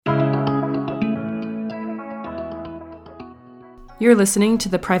You're listening to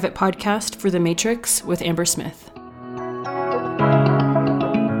the private podcast for The Matrix with Amber Smith.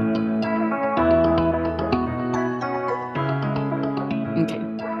 Okay.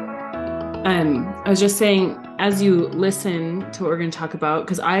 I was just saying, as you listen to what we're going to talk about,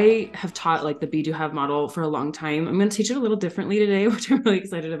 because I have taught like the Be Do Have model for a long time. I'm going to teach it a little differently today, which I'm really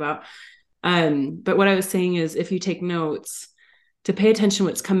excited about. But what I was saying is, if you take notes, to pay attention to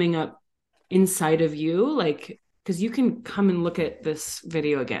what's coming up inside of you, like, because you can come and look at this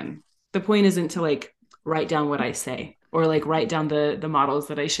video again. The point isn't to like write down what I say or like write down the models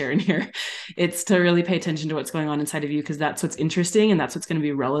that I share in here. It's to really pay attention to what's going on inside of you, because that's what's interesting and that's what's going to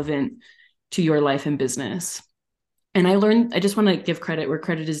be relevant to your life and business. And I just want to give credit where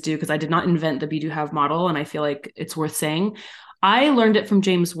credit is due, because I did not invent the Be Do Have model, and I feel like it's worth saying. I learned it from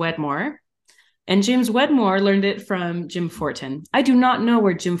James Wedmore. And James Wedmore learned it from Jim Fortin. I do not know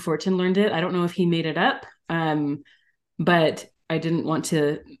where Jim Fortin learned it. I don't know if he made it up, but I didn't want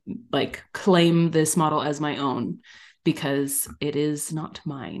to like claim this model as my own, because it is not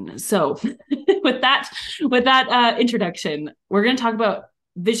mine. So with that introduction, we're going to talk about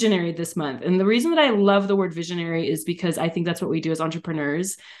visionary this month. And the reason that I love the word visionary is because I think that's what we do as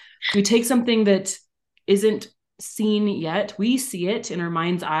entrepreneurs. We take something that isn't seen yet, we see it in our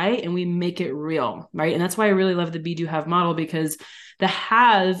mind's eye and we make it real, right? And that's why I really love the Be Do Have model, because the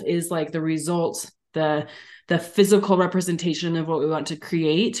have is like the result, the physical representation of what we want to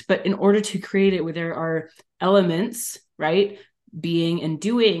create. But in order to create it, there are elements, right? Being and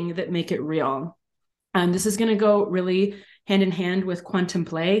doing that make it real. And this is going to go really hand in hand with Quantum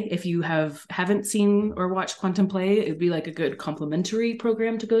Play. If you haven't seen or watched Quantum Play, it would be like a good complementary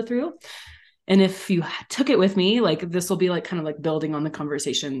program to go through. And if you took it with me, like this will be like kind of like building on the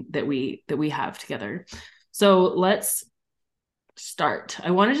conversation that we have together. So let's start.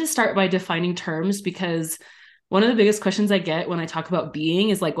 I wanted to start by defining terms, because one of the biggest questions I get when I talk about being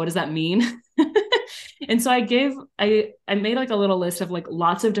is like, what does that mean? And so I made like a little list of like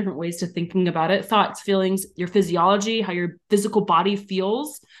lots of different ways to thinking about it: thoughts, feelings, your physiology, how your physical body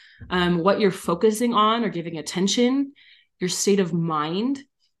feels, what you're focusing on or giving attention, your state of mind.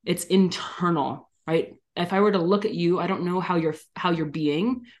 It's internal, right? If I were to look at you, I don't know how you're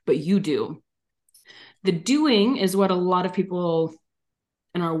being, but you do. The doing is what a lot of people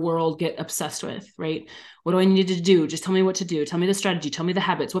in our world get obsessed with, right? What do I need to do? Just tell me what to do. Tell me the strategy. Tell me the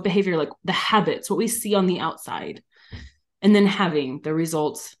habits. What behavior? Like the habits, what we see on the outside. And then having the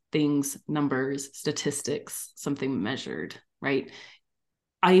results, things, numbers, statistics, something measured, right?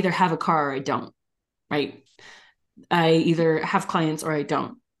 I either have a car or I don't, right? I either have clients or I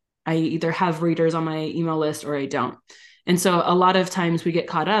don't. I either have readers on my email list or I don't. And so a lot of times we get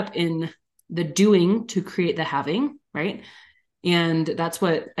caught up in the doing to create the having, right? And that's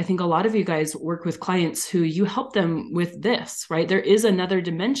what I think a lot of you guys work with clients who you help them with this, right? There is another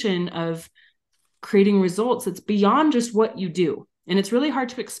dimension of creating results that's beyond just what you do. And it's really hard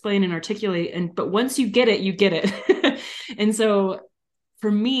to explain and articulate. But once you get it, you get it. And so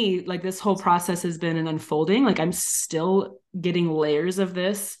for me, like this whole process has been an unfolding. Like I'm still getting layers of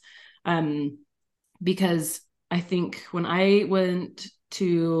this, because I think when I went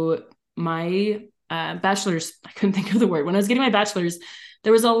to my bachelor's, I couldn't think of the word. When I was getting my bachelor's,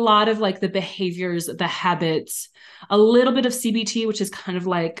 there was a lot of like the behaviors, the habits, a little bit of CBT, which is kind of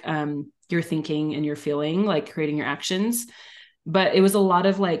like your thinking and your feeling, like creating your actions. But it was a lot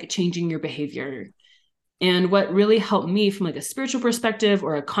of like changing your behavior. And what really helped me from like a spiritual perspective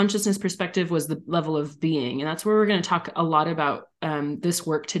or a consciousness perspective was the level of being. And that's where we're going to talk a lot about this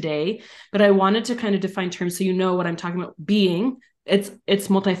work today. But I wanted to kind of define terms so you know what I'm talking about. Being, it's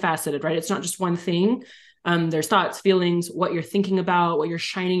multifaceted, right? It's not just one thing. There's thoughts, feelings, what you're thinking about, what you're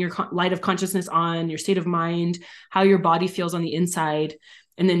shining your light of consciousness on, your state of mind, how your body feels on the inside.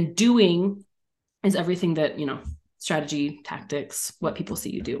 And then doing is everything that, strategy, tactics, what people see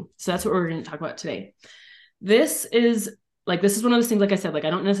you do. So that's what we're going to talk about today. This is one of those things, like I said, like, I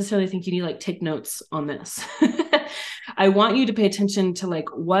don't necessarily think you need like take notes on this. I want you to pay attention to like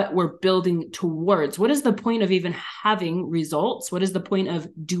what we're building towards. What is the point of even having results? What is the point of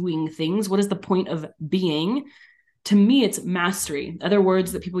doing things? What is the point of being? To me, it's mastery. Other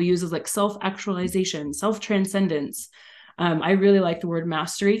words that people use is like self-actualization, self-transcendence. I really like the word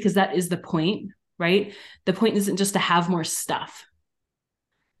mastery, because that is the point, right? The point isn't just to have more stuff.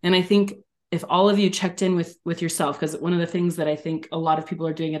 And I think if all of you checked in with yourself, because one of the things that I think a lot of people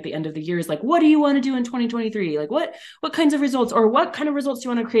are doing at the end of the year is like, what do you want to do in 2023? Like what kinds of results, or what kind of results do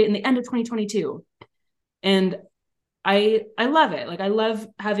you want to create in the end of 2022? And I love it. Like I love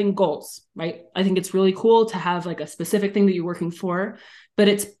having goals, right? I think it's really cool to have like a specific thing that you're working for, but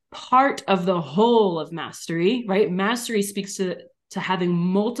it's part of the whole of mastery, right? Mastery speaks to to having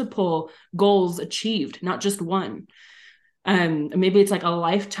multiple goals achieved, not just one. Maybe it's like a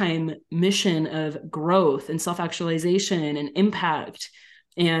lifetime mission of growth and self-actualization and impact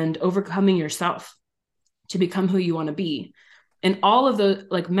and overcoming yourself to become who you want to be. And all of the,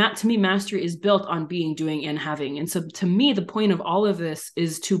 like, to me, mastery is built on being, doing, and having. And so to me, the point of all of this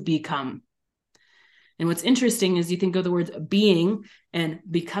is to become. And what's interesting is you think of the words being and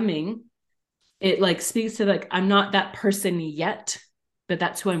becoming, it like speaks to like, I'm not that person yet, but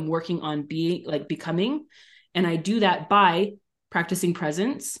that's who I'm working on being, like becoming. And I do that by practicing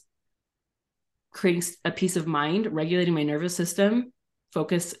presence, creating a peace of mind, regulating my nervous system,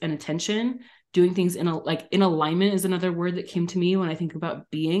 focus and attention, doing things in alignment is another word that came to me when I think about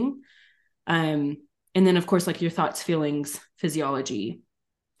being. And then of course, like your thoughts, feelings, physiology.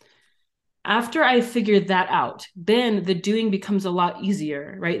 After I figured that out, then the doing becomes a lot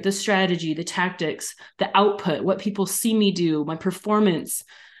easier, right? The strategy, the tactics, the output, what people see me do, my performance,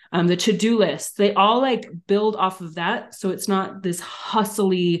 the to-do list, they all like build off of that. So it's not this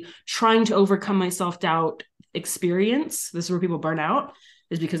hustly, trying to overcome my self-doubt experience. This is where people burn out,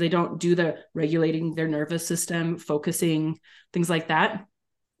 is because they don't do the regulating their nervous system, focusing, things like that.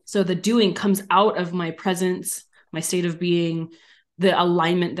 So the doing comes out of my presence, my state of being, the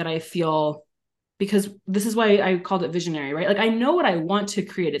alignment that I feel, because this is why I called it visionary, right? Like I know what I want to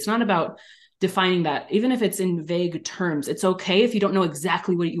create. It's not about defining that, even if it's in vague terms. It's okay if you don't know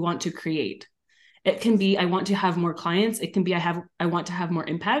exactly what you want to create. It can be, I want to have more clients. It can be, I want to have more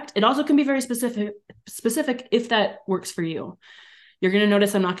impact. It also can be very specific if that works for you. You're going to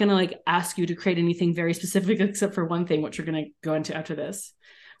notice I'm not going to like ask you to create anything very specific except for one thing, which we're going to go into after this.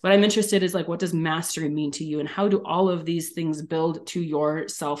 What I'm interested in is like, what does mastery mean to you? And how do all of these things build to your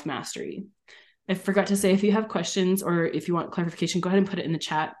self-mastery? I forgot to say, if you have questions or if you want clarification, go ahead and put it in the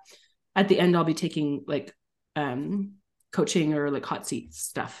chat. At the end, I'll be taking like coaching or like hot seat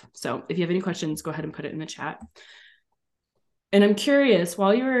stuff. So if you have any questions, go ahead and put it in the chat. And I'm curious,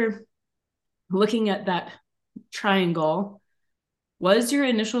 while you were looking at that triangle, was your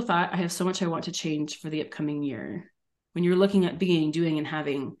initial thought, I have so much I want to change for the upcoming year? When you're looking at being, doing, and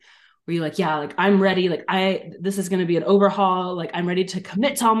having, were you like, yeah, like I'm ready, like this is going to be an overhaul, like I'm ready to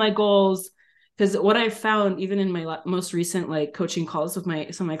commit to all my goals? Because what I've found, even in my most recent like coaching calls with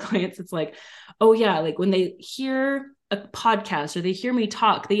some of my clients, it's like, oh yeah, like when they hear a podcast or they hear me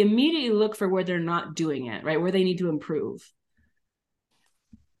talk, they immediately look for where they're not doing it, right? Where they need to improve.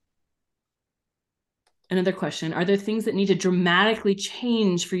 Another question, are there things that need to dramatically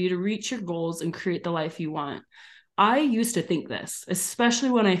change for you to reach your goals and create the life you want? I used to think this,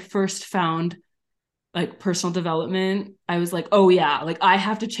 especially when I first found like personal development. I was like, oh yeah, like I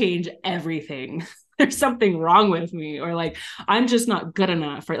have to change everything. There's something wrong with me, or like, I'm just not good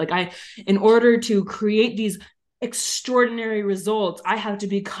enough, right? Like in order to create these extraordinary results, I have to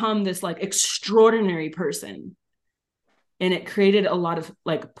become this like extraordinary person. And it created a lot of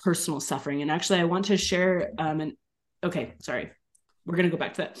like personal suffering. And actually I want to share, okay, sorry, we're going to go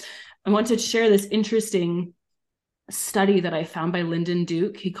back to that. I want to share this interesting study that I found by Lyndon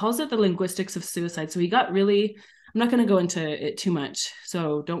Duke. He calls it the linguistics of suicide. So he got really, I'm not going to go into it too much,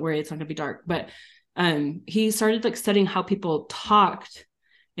 so don't worry, it's not going to be dark, but he started like studying how people talked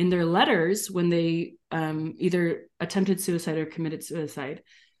in their letters when they either attempted suicide or committed suicide.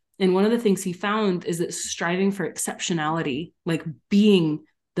 And one of the things he found is that striving for exceptionality, like being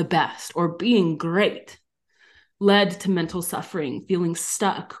the best or being great, led to mental suffering, feeling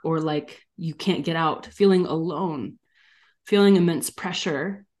stuck or like you can't get out, feeling alone, feeling immense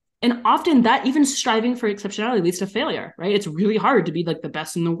pressure. And often that even striving for exceptionality leads to failure, right? It's really hard to be like the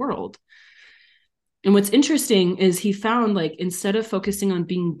best in the world. And what's interesting is he found like instead of focusing on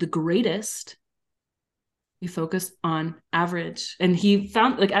being the greatest, we focused on average. And he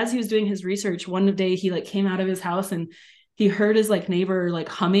found like as he was doing his research, one day he like came out of his house and he heard his like neighbor like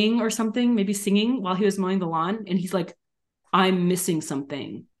humming or something, maybe singing while he was mowing the lawn. And he's like, I'm missing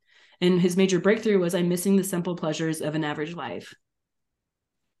something. And his major breakthrough was, I'm missing the simple pleasures of an average life.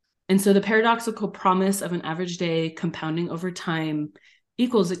 And so the paradoxical promise of an average day compounding over time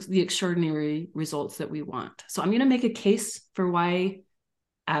equals the extraordinary results that we want. So I'm going to make a case for why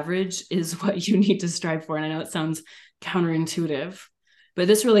average is what you need to strive for. And I know it sounds counterintuitive, but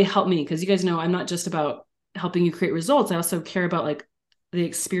this really helped me because you guys know I'm not just about helping you create results. I also care about like the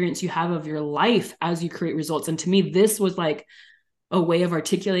experience you have of your life as you create results. And to me, this was like a way of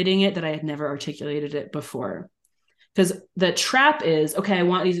articulating it that I had never articulated it before. Because the trap is, okay, I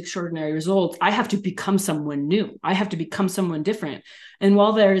want these extraordinary results. I have to become someone new. I have to become someone different. And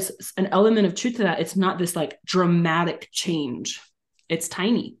while there's an element of truth to that, it's not this like dramatic change. It's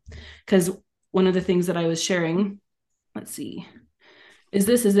tiny. Because one of the things that I was sharing, let's see, is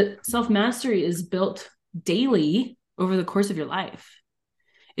that self-mastery is built daily over the course of your life.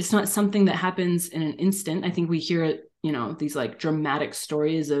 It's not something that happens in an instant. I think we hear it, these like dramatic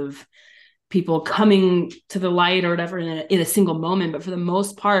stories of people coming to the light or whatever in a single moment. But for the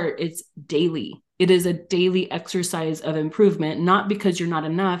most part, it's daily. It is a daily exercise of improvement, not because you're not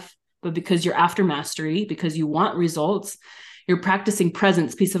enough, but because you're after mastery, because you want results. You're practicing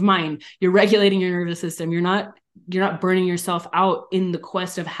presence, peace of mind. You're regulating your nervous system. You're not burning yourself out in the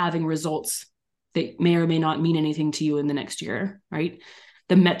quest of having results that may or may not mean anything to you in the next year, right?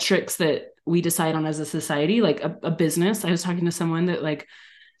 The metrics that we decide on as a society, like a business. I was talking to someone that like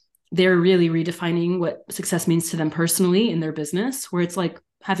they're really redefining what success means to them personally in their business, where it's like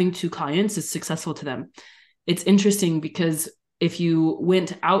having 2 clients is successful to them. It's interesting because if you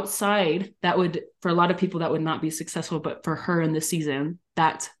went outside, that would, for a lot of people, that would not be successful. But for her in this season,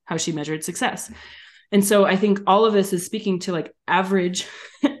 that's how she measured success. And so I think all of this is speaking to like average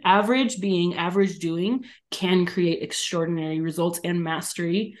being, average doing can create extraordinary results and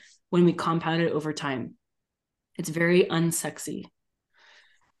mastery when we compound it over time. It's very unsexy.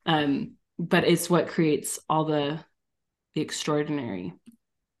 But it's what creates all the extraordinary.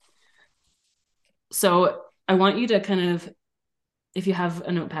 So I want you to kind of, if you have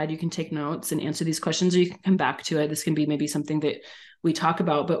a notepad, you can take notes and answer these questions, or you can come back to it. This can be maybe something that we talk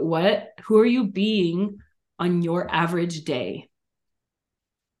about, but who are you being on your average day?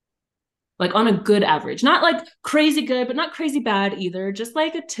 Like on a good average, not like crazy good, but not crazy bad either. Just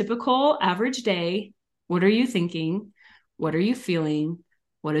like a typical average day. What are you thinking? What are you feeling?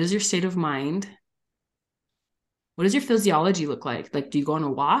 What is your state of mind? What does your physiology look like? Like, do you go on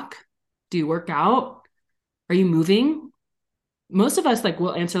a walk? Do you work out? Are you moving? Most of us like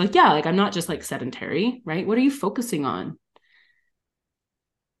will answer like, yeah, like I'm not just like sedentary, right? What are you focusing on?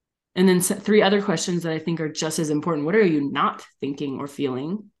 And then 3 other questions that I think are just as important. What are you not thinking or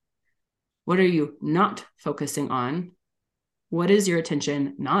feeling? What are you not focusing on? What is your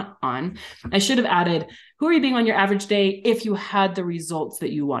attention not on? I should have added, who are you being on your average day if you had the results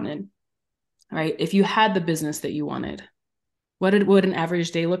that you wanted, right? If you had the business that you wanted, what would an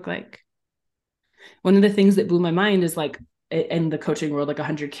average day look like? One of the things that blew my mind is like in the coaching world, like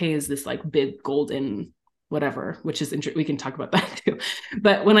 100K is this like big golden whatever, which is we can talk about that too.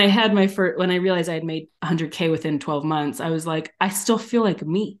 But when I had when I realized I had made 100K within 12 months, I was like, I still feel like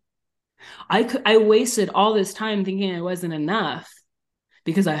me. I wasted all this time thinking it wasn't enough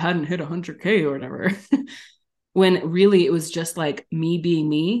because I hadn't hit 100K or whatever. When really it was just like me being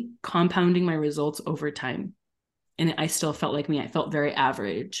me, compounding my results over time. And I still felt like me. I felt very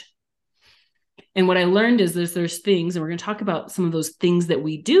average. And what I learned is there's things, and we're going to talk about some of those things that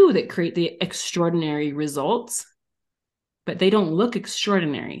we do that create the extraordinary results, but they don't look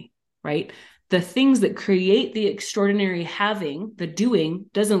extraordinary, right? The things that create the extraordinary having, the doing,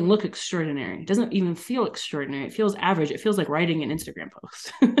 doesn't look extraordinary. It doesn't even feel extraordinary. It feels average. It feels like writing an Instagram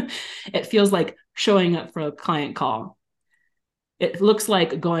post. It feels like showing up for a client call. It looks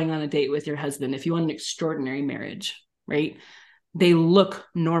like going on a date with your husband if you want an extraordinary marriage, right? They look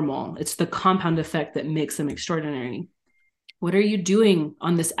normal. It's the compound effect that makes them extraordinary. What are you doing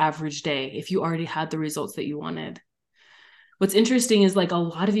on this average day if you already had the results that you wanted? What's interesting is like a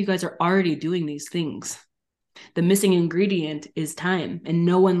lot of you guys are already doing these things. The missing ingredient is time. And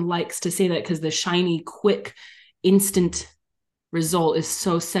no one likes to say that because the shiny, quick, instant result is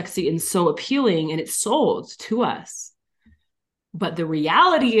so sexy and so appealing and it's sold to us. But the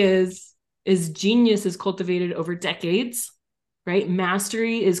reality is genius is cultivated over decades, right?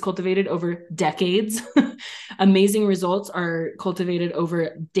 Mastery is cultivated over decades. Amazing results are cultivated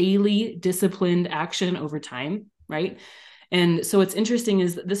over daily disciplined action over time, right? And so what's interesting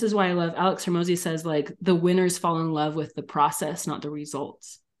is this is why I love Alex Hormozi says like the winners fall in love with the process, not the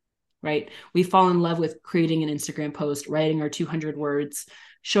results, right? We fall in love with creating an Instagram post, writing our 200 words,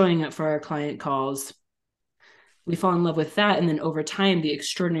 showing up for our client calls. We fall in love with that. And then over time, the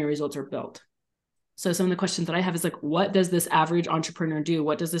extraordinary results are built. So some of the questions that I have is like, what does this average entrepreneur do?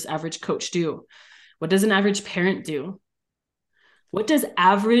 What does this average coach do? What does an average parent do? What does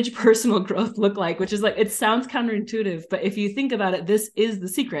average personal growth look like? Which is like, it sounds counterintuitive, but if you think about it, this is the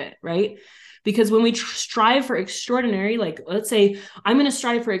secret, right? Because when we strive for extraordinary, like let's say I'm going to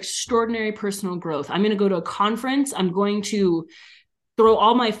strive for extraordinary personal growth. I'm going to go to a conference. I'm going to throw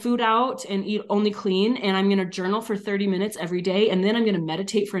all my food out and eat only clean. And I'm going to journal for 30 minutes every day. And then I'm going to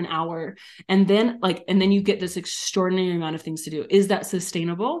meditate for an hour. And then you get this extraordinary amount of things to do. Is that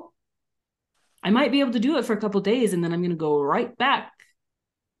sustainable? I might be able to do it for a couple of days and then I'm going to go right back.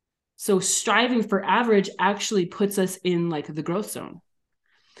 So striving for average actually puts us in like the growth zone.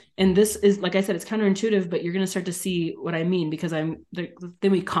 And this is, like I said, it's counterintuitive, but you're going to start to see what I mean, because then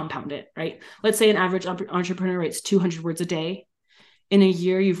we compound it, right? Let's say an average entrepreneur writes 200 words a day. In a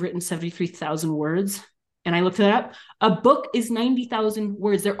year, you've written 73,000 words. And I looked that up. A book is 90,000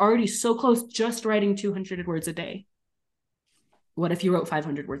 words. They're already so close, just writing 200 words a day. What if you wrote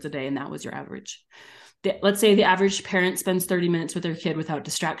 500 words a day and that was your average? Let's say the average parent spends 30 minutes with their kid without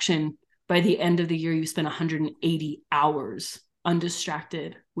distraction. By the end of the year, you spend 180 hours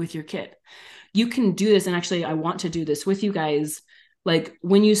undistracted with your kid. You can do this. And actually, I want to do this with you guys. Like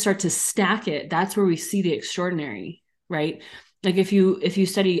when you start to stack it, that's where we see the extraordinary, right? Like if you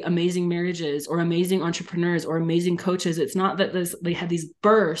study amazing marriages or amazing entrepreneurs or amazing coaches, it's not that they have these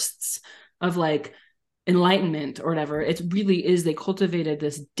bursts of like enlightenment or whatever. It really is, they cultivated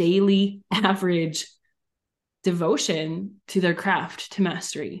this daily average devotion to their craft, to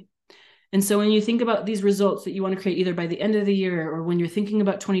mastery. And so when you think about these results that you want to create either by the end of the year or when you're thinking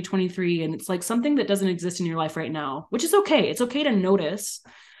about 2023, and it's like something that doesn't exist in your life right now, which is okay. It's okay to notice.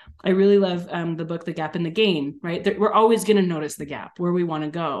 I really love the book, The Gap in the Gain, right? We're always going to notice the gap where we want to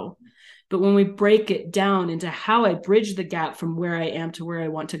go. But when we break it down into how I bridge the gap from where I am to where I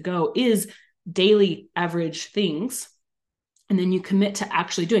want to go is daily average things. And then you commit to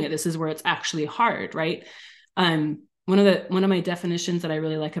actually doing it. This is where it's actually hard, right? One of my definitions that I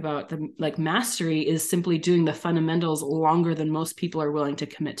really like about the like mastery is simply doing the fundamentals longer than most people are willing to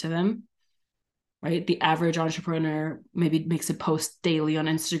commit to them. Right? The average entrepreneur maybe makes a post daily on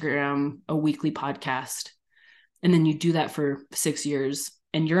Instagram, a weekly podcast, and then you do that for 6 years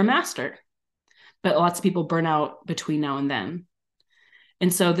and you're a master. But lots of people burn out between now and then.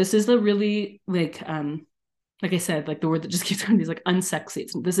 And so this is the really like I said, like the word that just keeps on is like unsexy.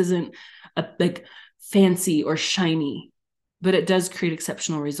 This isn't like fancy or shiny, but it does create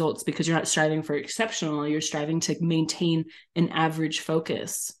exceptional results because you're not striving for exceptional. You're striving to maintain an average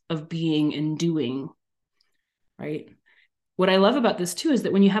focus of being and doing, right? What I love about this too is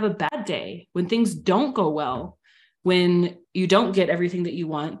that when you have a bad day, when things don't go well, when you don't get everything that you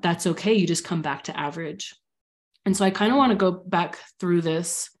want, that's okay. You just come back to average. And so I kind of want to go back through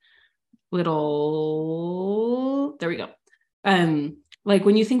this little, there we go. Like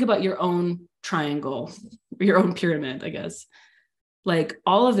when you think about your own triangle, your own pyramid, I guess, like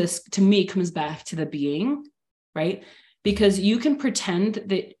all of this to me comes back to the being, right? Because you can pretend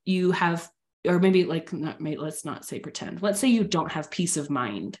that you have, or maybe like, let's not say pretend. Let's say you don't have peace of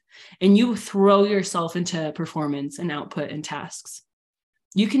mind and you throw yourself into performance and output and tasks.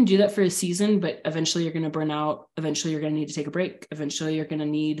 You can do that for a season, but eventually you're going to burn out. Eventually you're going to need to take a break. Eventually you're going to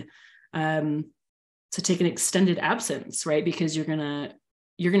need to take an extended absence, right? Because you're going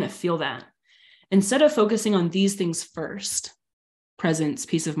to feel that. Instead of focusing on these things first, presence,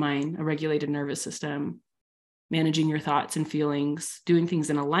 peace of mind, a regulated nervous system, managing your thoughts and feelings, doing things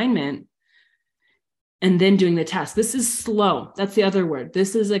in alignment, and then doing the task. This is slow. That's the other word.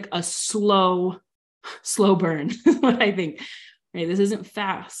 This is like a slow burn, what I think, right? This isn't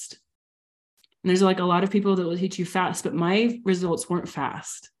fast. And there's like a lot of people that will teach you fast, but my results weren't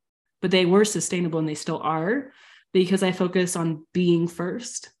fast, but they were sustainable and they still are because I focus on being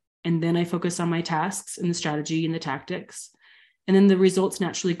first. And then I focus on my tasks and the strategy and the tactics. And then the results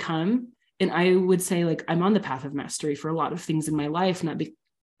naturally come. And I would say like, I'm on the path of mastery for a lot of things in my life, not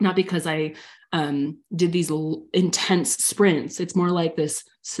because I did these intense sprints. It's more like this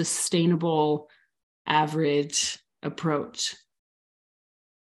sustainable average approach.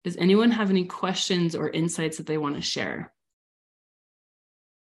 Does anyone have any questions or insights that they want to share?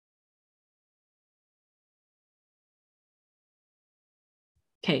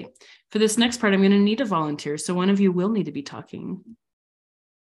 Okay, for this next part, I'm going to need a volunteer. So one of you will need to be talking.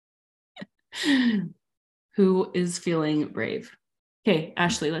 Who is feeling brave? Okay,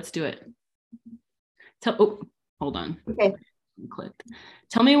 Ashley, let's do it. Hold on. Okay. Clicked.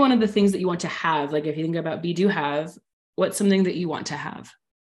 Tell me one of the things that you want to have. Like if you think about be, do, have, what's something that you want to have?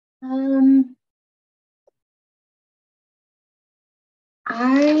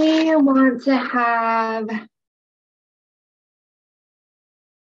 I want to have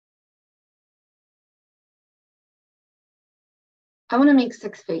I want to make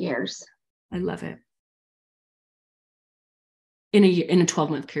 6 figures. I love it. In a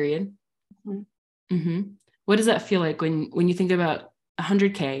 12-month period. Mm-hmm. Mm-hmm. What does that feel like when you think about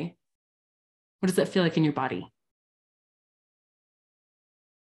 100K? What does that feel like in your body?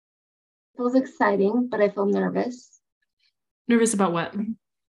 It feels exciting, but I feel nervous. Nervous about what?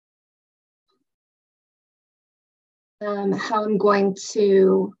 How I'm going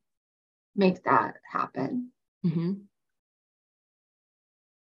to make that happen. Mm-hmm.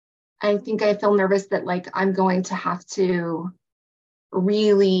 I think I feel nervous that like I'm going to have to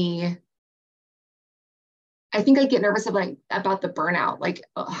really, I think I get nervous of like about the burnout. Like,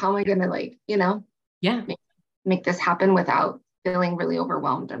 how am I going to like, Yeah. make this happen without feeling really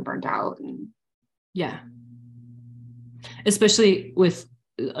overwhelmed and burnt out? And Yeah. Especially with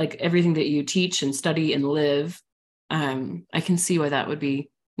like everything that you teach and study and live. I can see why that would be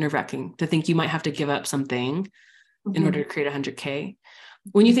nerve-wracking to think you might have to give up something in order to create 100K.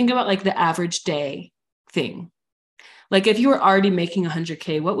 When you think about like the average day thing, like if you were already making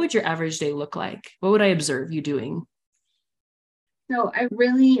 100K, what would your average day look like? What would I observe you doing? So I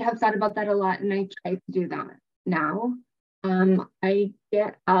really have thought about that a lot, and I try to do that now. I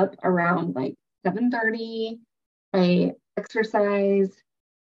get up around like 7:30. I exercise.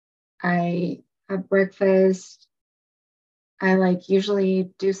 I have breakfast. I like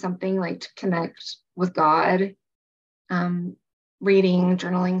usually do something like to connect with God, reading,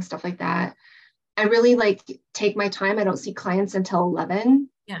 journaling, stuff like that. I really like take my time. I don't see clients until 11.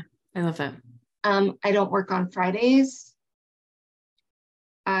 Yeah, I love that. I don't work on Fridays.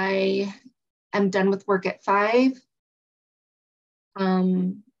 I am done with work at 5.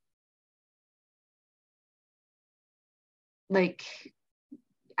 Like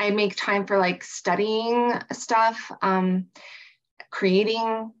I make time for like studying stuff,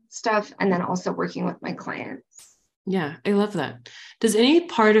 creating stuff, and then also working with my clients. Yeah, I love that. Does any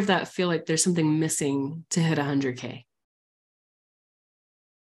part of that feel like there's something missing to hit 100K?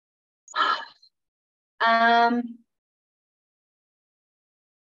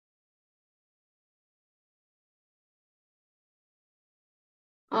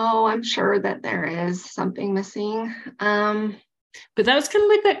 Oh, I'm sure that there is something missing. But that was kind of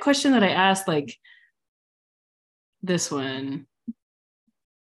like that question that I asked, like this one.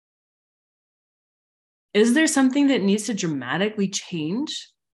 Is there something that needs to dramatically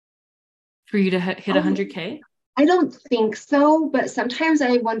change for you to hit 100K? I don't think so, but sometimes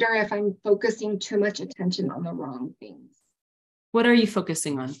I wonder if I'm focusing too much attention on the wrong things. What are you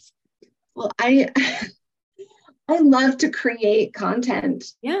focusing on? Well, I love to create content.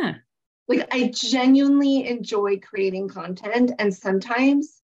 Yeah. Like I genuinely enjoy creating content, and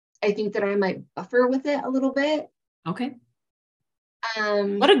sometimes I think that I might buffer with it a little bit. Okay.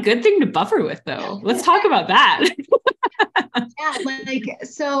 What a good thing to buffer with, though. Let's talk about that. Yeah, like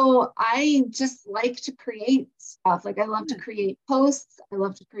so I just like to create stuff. Like I love to create posts. I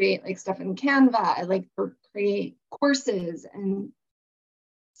love to create like stuff in Canva. I like to create courses. And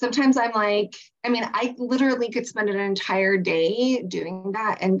sometimes I'm like, I mean, I literally could spend an entire day doing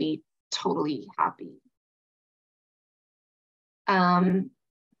that and be totally happy.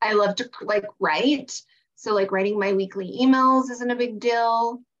 I love to like write. So like writing my weekly emails isn't a big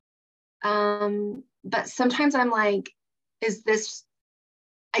deal. But sometimes I'm like, is this,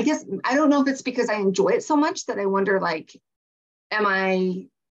 I guess, I don't know if it's because I enjoy it so much that I wonder, like, am I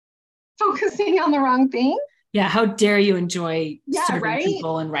focusing on the wrong thing? Yeah. How dare you enjoy serving right?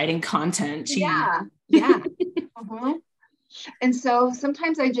 people and writing content? Gee. Yeah. Uh-huh. And so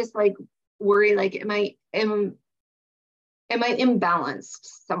sometimes I just like worry, like, am I imbalanced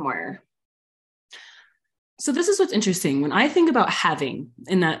somewhere? So this is what's interesting. When I think about having,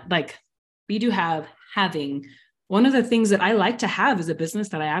 in that, like, we do have having, one of the things that I like to have is a business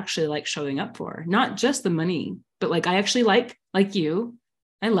that I actually like showing up for, not just the money, but like I actually like you,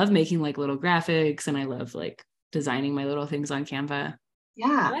 I love making like little graphics, and I love like designing my little things on Canva.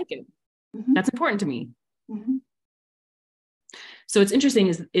 Yeah. I like it. Mm-hmm. That's important to me. Mm-hmm. So it's interesting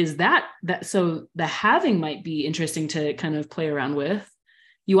is that so the having might be interesting to kind of play around with.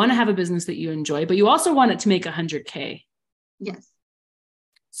 You want to have a business that you enjoy, but you also want it to make 100K. Yes.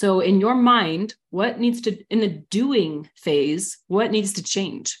 So in your mind, what needs to, in the doing phase, what needs to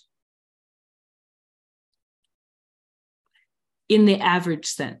change? In the average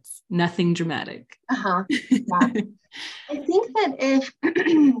sense, nothing dramatic. Uh-huh. Yeah. I think that if,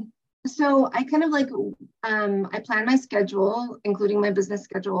 so I kind of like, I plan my schedule, including my business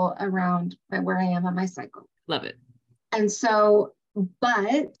schedule around where I am on my cycle. Love it. And so,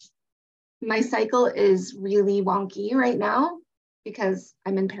 but my cycle is really wonky right now because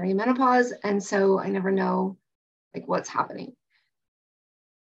I'm in perimenopause. And so I never know like what's happening.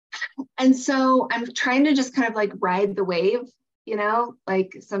 And so I'm trying to just kind of like ride the wave,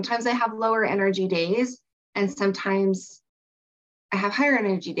 like sometimes I have lower energy days and sometimes I have higher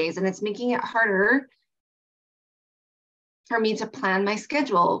energy days, and it's making it harder for me to plan my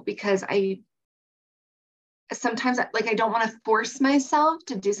schedule because sometimes like I don't want to force myself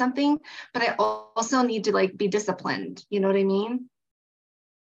to do something, but I also need to like be disciplined. You know what I mean?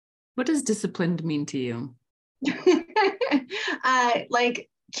 What does disciplined mean to you? Like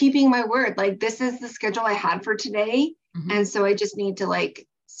keeping my word. Like this is the schedule I had for today, Mm-hmm. And so I just need to like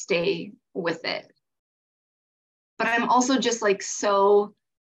stay with it. But I'm also just like,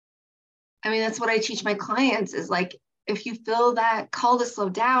 that's what I teach my clients is like, if you feel that call to slow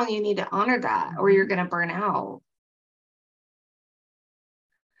down, you need to honor that or you're going to burn out.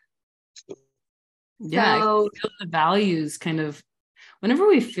 Yeah. So, I feel the values kind of, whenever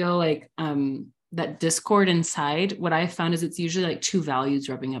we feel like that discord inside, what I found is it's usually like two values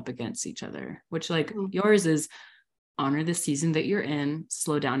rubbing up against each other, which like yours is honor the season that you're in,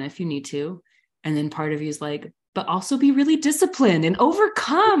 slow down if you need to. And then part of you is like, but also be really disciplined and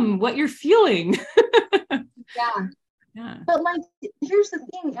overcome what you're feeling. yeah. Yeah. But like, here's the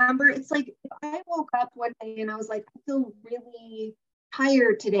thing, Amber, it's like, if I woke up one day and I was like, I feel really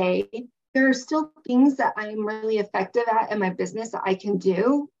tired today, there are still things that I'm really effective at in my business that I can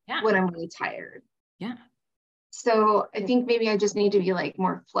do when I'm really tired. Yeah. So I think maybe I just need to be like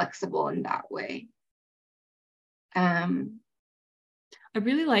more flexible in that way. I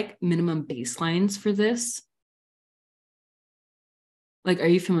really like minimum baselines for this. Like, are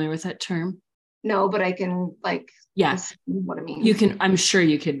you familiar with that term? No, but I can like, yeah, what I mean. You can, I'm sure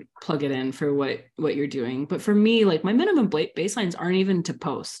you could plug it in for what you're doing. But for me, like my minimum baselines aren't even to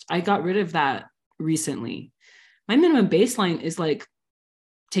post. I got rid of that recently. My minimum baseline is like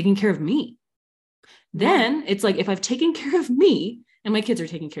taking care of me. Then it's like, if I've taken care of me and my kids are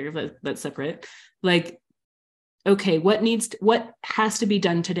taken care of, that's separate. Like, okay, what has to be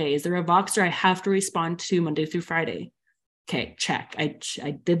done today? Is there a Voxer I have to respond to Monday through Friday? Okay, check. I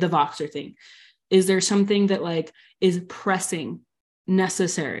did the Voxer thing. Is there something that like is pressing,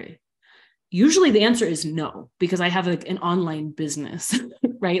 necessary? Usually the answer is no, because I have like an online business,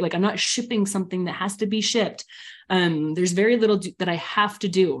 right? Like I'm not shipping something that has to be shipped. There's very little that I have to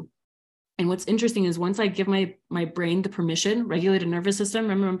do. And what's interesting is once I give my brain the permission, regulated nervous system,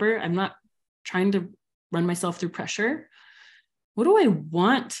 remember, I'm not trying to run myself through pressure. What do I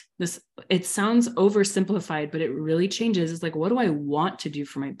want? It sounds oversimplified, but it really changes. It's like, what do I want to do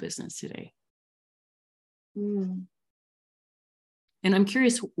for my business today? And I'm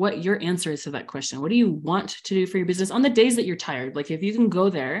curious what your answer is to that question. What do you want to do for your business on the days that you're tired? Like if you can go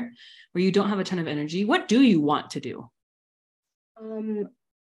there where you don't have a ton of energy, what do you want to do?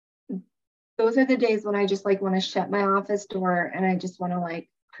 Those are the days when I just like want to shut my office door and I just want to like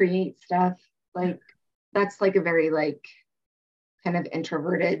create stuff. Like that's like a very like kind of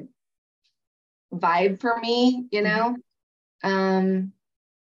introverted vibe for me, you know?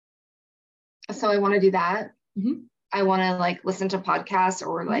 So I want to do that. I want to like listen to podcasts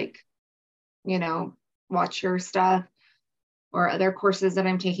or like, you know, watch your stuff or other courses that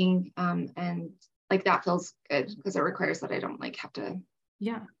I'm taking. And like that feels good because it requires that I don't like have to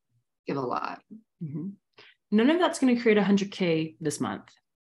give a lot. None of that's going to create 100K this month.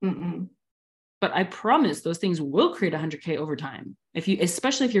 But I promise those things will create 100K over time.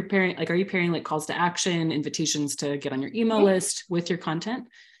 Especially if you're pairing, like, are you pairing like calls to action, invitations to get on your email list with your content?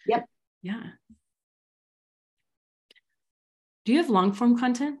 Yep. Yeah. Do you have long form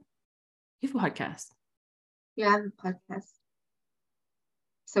content? You have a podcast. Yeah, I have a podcast.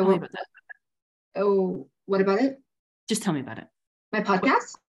 So tell me about that. Oh, what about it? Just tell me about it. My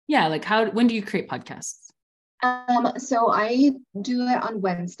podcast? Yeah, like when do you create podcasts? So I do it on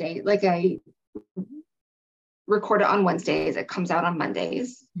Wednesday. Like I record it on Wednesdays. It comes out on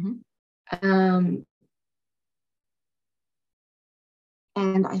Mondays.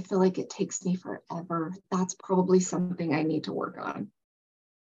 And I feel like it takes me forever. That's probably something I need to work on.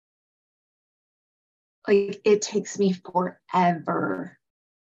 Like it takes me forever.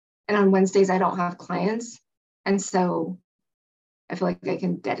 And on Wednesdays, I don't have clients. And so I feel like I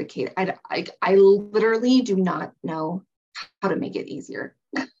can dedicate. I literally do not know how to make it easier.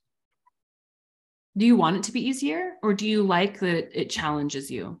 Do you want it to be easier or do you like that it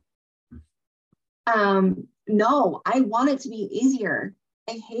challenges you? No, I want it to be easier.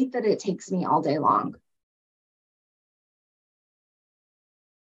 I hate that it takes me all day long.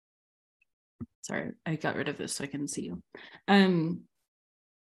 Sorry, I got rid of this so I can see you.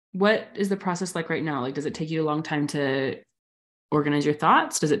 What is the process like right now? Like, does it take you a long time to organize your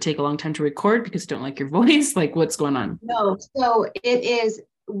thoughts? Does it take a long time to record because you don't like your voice? Like, what's going on? No, so it is,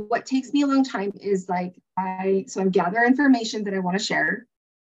 what takes me a long time is like, I'm gathering information that I want to share,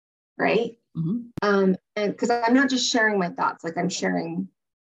 right? And because I'm not just sharing my thoughts, like I'm sharing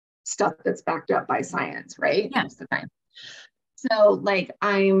stuff that's backed up by science, right? Yeah. Most of the time. So like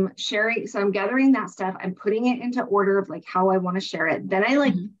I'm gathering that stuff, I'm putting it into order of like how I want to share it. Then I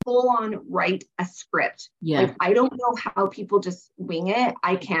like full on write a script. Yeah. Like I don't know how people just wing it.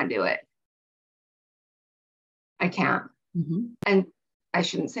 I can't do it. I can't. And I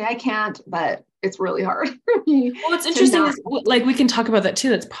shouldn't say I can't, but it's really hard for me. Well, what's interesting is like, we can talk about that too.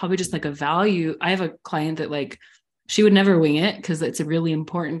 That's probably just like a value. I have a client that like, she would never wing it because it's really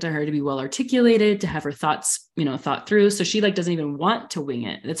important to her to be well articulated, to have her thoughts, thought through. So she like doesn't even want to wing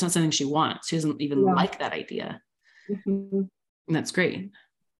it. It's not something she wants. She doesn't even like that idea. And that's great.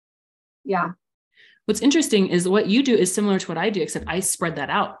 Yeah. What's interesting is what you do is similar to what I do, except I spread that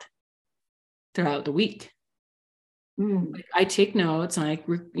out throughout the week. Like I take notes and I,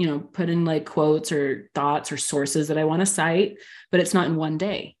 put in like quotes or thoughts or sources that I want to cite, but it's not in one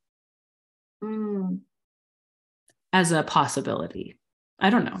day as a possibility. I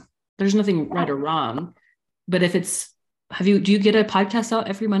don't know. There's nothing right or wrong, but if it's, do you get a podcast out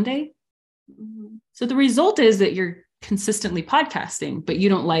every Monday? So the result is that you're consistently podcasting, but you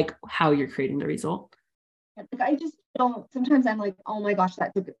don't like how you're creating the result. Like I just don't, sometimes I'm like, oh my gosh,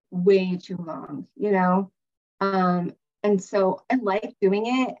 that took way too long, and so I like doing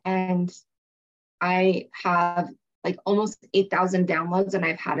it, and I have like almost 8,000 downloads, and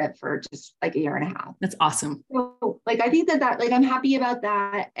I've had it for just like a year and a half. That's awesome. So like, I think that like, I'm happy about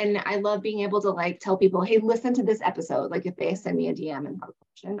that. And I love being able to like tell people, hey, listen to this episode. Like if they send me a DM and have a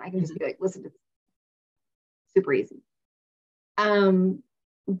question, I can just be like, listen to this. Super easy.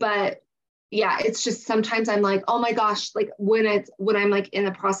 But yeah, it's just sometimes I'm like, oh my gosh, like when I'm like in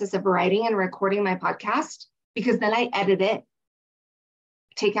the process of writing and recording my podcast, because then I edit it,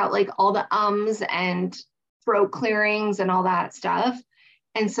 take out like all the ums and throat clearings and all that stuff.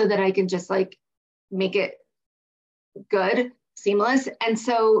 And so that I can just like make it good, seamless. And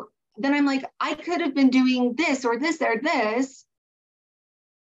so then I'm like, I could have been doing this or this or this.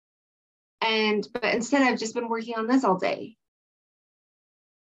 But instead I've just been working on this all day.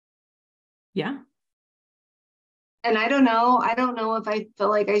 Yeah. And I don't know if I feel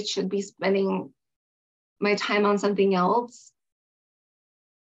like I should be spending my time on something else.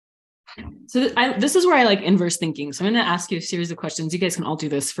 So this is where I like inverse thinking. So I'm going to ask you a series of questions. You guys can all do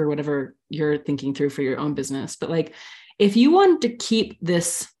this for whatever you're thinking through for your own business. But like, if you want to keep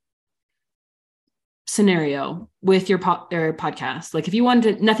this scenario with your podcast, like if you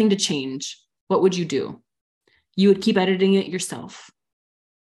wanted nothing to change, what would you do? You would keep editing it yourself.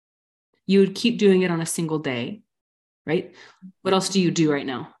 You would keep doing it on a single day, right? What else do you do right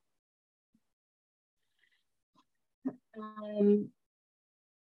now?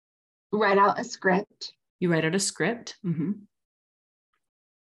 Write out a script. You write out a script. Mm-hmm.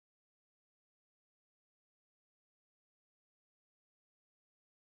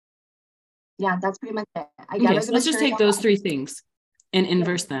 Yeah, that's pretty much it. So let's just take those three things and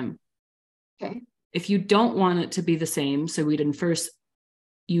inverse them. Okay. If you don't want it to be the same, so we'd inverse,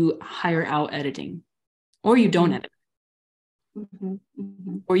 you hire out editing, or you don't edit,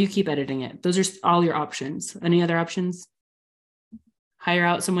 or you keep editing it. Those are all your options. Any other options? Hire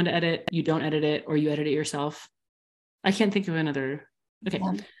out someone to edit, you don't edit it, or you edit it yourself. I can't think of another. Okay.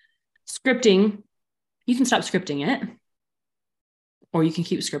 Yeah. Scripting, you can stop scripting it, or you can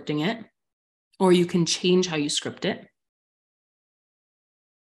keep scripting it, or you can change how you script it.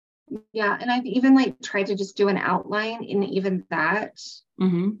 Yeah. And I've even like tried to just do an outline, and even that,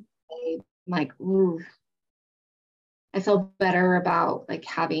 I'm like, ooh, I feel better about like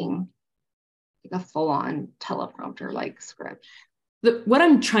having like a full-on teleprompter like script. What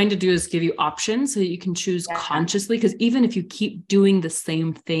I'm trying to do is give you options so that you can choose consciously, because even if you keep doing the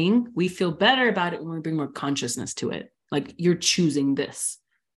same thing, we feel better about it when we bring more consciousness to it. Like you're choosing this.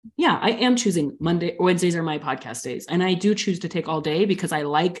 Yeah, I am choosing Wednesdays are my podcast days. And I do choose to take all day because I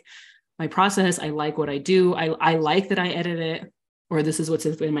like my process. I like what I do. I like that I edit it, or this is what's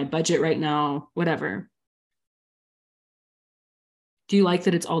in my budget right now, whatever. Do you like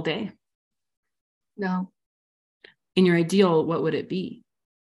that it's all day? No. In your ideal, what would it be?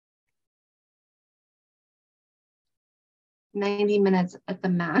 90 minutes at the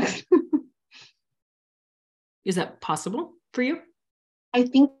max. Is that possible for you? I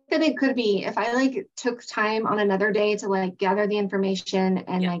think that it could be. If I like took time on another day to like gather the information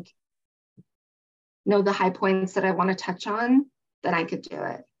and like know the high points that I want to touch on, then I could do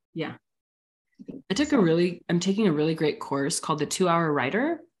it. Yeah. I'm taking a really great course called the 2-Hour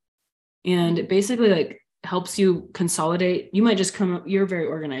Writer. And it basically like helps you consolidate. You might just you're very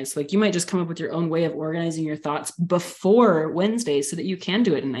organized. Like you might just come up with your own way of organizing your thoughts before Wednesday so that you can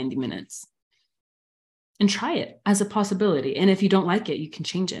do it in 90 minutes and try it as a possibility. And if you don't like it, you can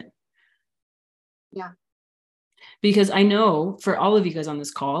change it. Yeah. Because I know for all of you guys on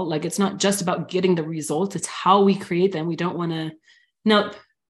this call, like it's not just about getting the results, it's how we create them. We don't want to, now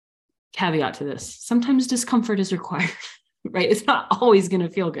caveat to this, sometimes discomfort is required, right? It's not always going to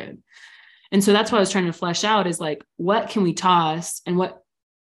feel good. And so that's what I was trying to flesh out is like, what can we toss and what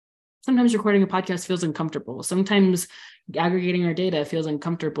Sometimes recording a podcast feels uncomfortable. Sometimes aggregating our data feels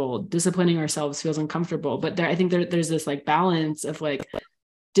uncomfortable. Disciplining ourselves feels uncomfortable. But I think there's this like balance of like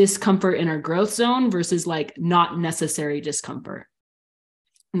discomfort in our growth zone versus like not necessary discomfort.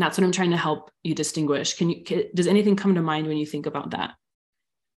 And that's what I'm trying to help you distinguish. Does anything come to mind when you think about that?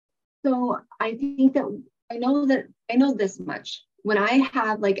 So I think that I know this much. When I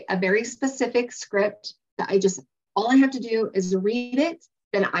have like a very specific script that all I have to do is read it,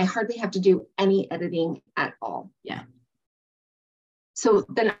 then I hardly have to do any editing at all. Yeah. So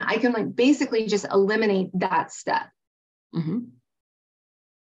then I can like basically just eliminate that step. Mm-hmm.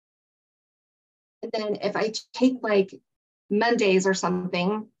 And then if I take like Mondays or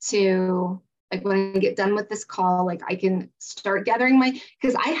something to like when I get done with this call, like I can start gathering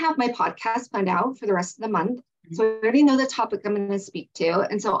because I have my podcast planned out for the rest of the month. Mm-hmm. So I already know the topic I'm going to speak to.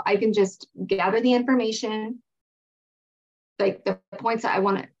 And so I can just gather the information, like the points that I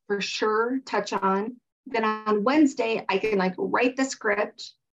want to for sure touch on. Then on Wednesday, I can like write the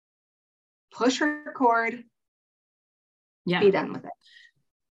script, push record, be done with it.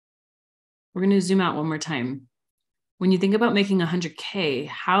 We're going to zoom out one more time. When you think about making 100K,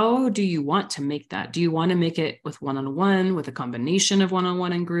 how do you want to make that? Do you want to make it with one-on-one, with a combination of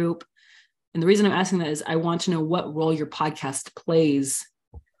one-on-one and group? And the reason I'm asking that is I want to know what role your podcast plays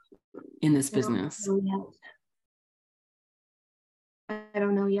in this business. I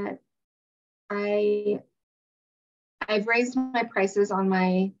don't know yet. I've raised my prices on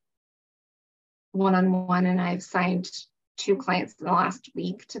my one-on-one, and I've signed 2 clients in the last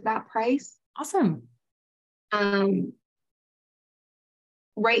week to that price. Awesome.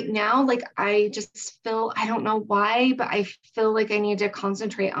 Right now, like I just feel, I don't know why, but I feel like I need to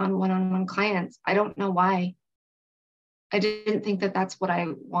concentrate on one-on-one clients. I don't know why. I didn't think that that's what I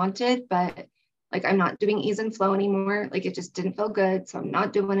wanted, but like I'm not doing ease and flow anymore. Like it just didn't feel good, so I'm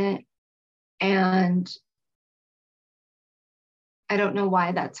not doing it. And I don't know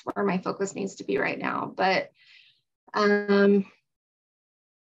why that's where my focus needs to be right now, but I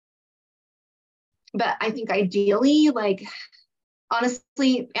think ideally, like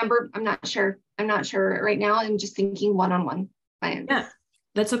honestly, Amber, I'm not sure right now. I'm just thinking one-on-one clients. Yeah,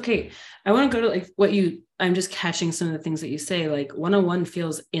 that's okay. I want to go to like I'm just catching some of the things that you say, like one-on-one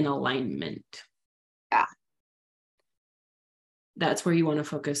feels in alignment. Yeah. That's where you want to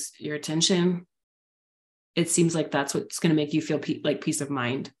focus your attention. It seems like that's what's going to make you feel like peace of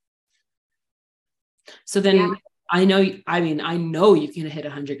mind. So then I know you can hit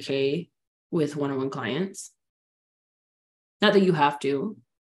 100K with one-on-one clients. Not that you have to,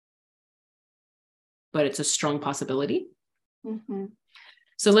 but it's a strong possibility. Mm-hmm.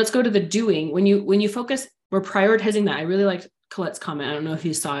 So let's go to the doing. When you focus, we're prioritizing that. I really liked Colette's comment. I don't know if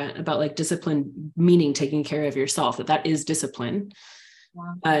you saw it about like discipline, meaning taking care of yourself, that is discipline.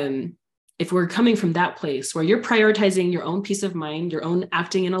 Wow. If we're coming from that place where you're prioritizing your own peace of mind, your own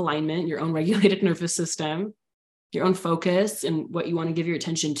acting in alignment, your own regulated nervous system, your own focus and what you want to give your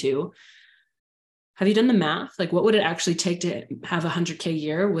attention to, have you done the math? Like what would it actually take to have 100K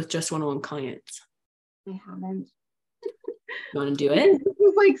year with just one-on-one clients? I haven't. You want to do it? This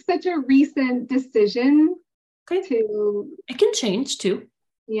is like such a recent decision. Okay. It can change too.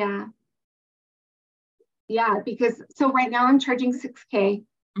 Yeah. Yeah, because so right now I'm charging 6K.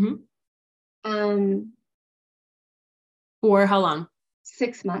 Mm-hmm. For how long?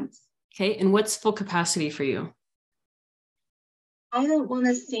 6 months. Okay. And what's full capacity for you? I don't want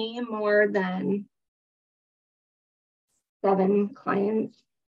to see more than 7 clients.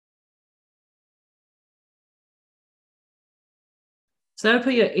 So that would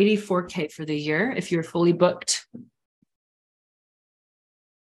put you at 84K for the year if you're fully booked.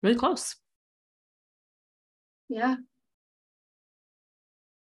 Really close. Yeah.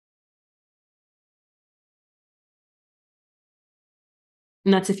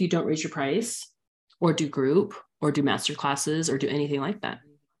 And that's if you don't raise your price or do group or do master classes or do anything like that.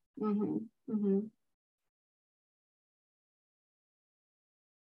 Mm-hmm. Mm-hmm.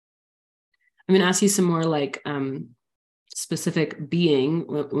 I'm going to ask you some more like specific being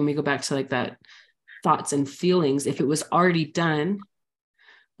when we go back to like that thoughts and feelings. If it was already done,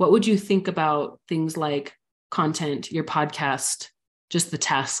 what would you think about things like content, your podcast, just the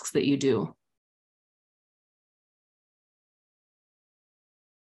tasks that you do?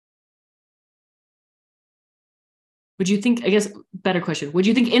 Would you think, I guess, better question, would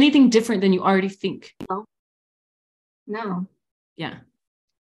you think anything different than you already think? No. Yeah.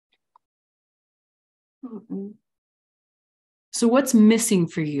 Mm-mm. So what's missing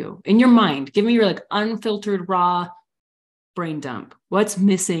for you in your mind? Give me your like unfiltered, raw brain dump. What's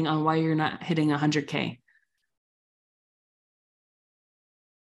missing on why you're not hitting 100K?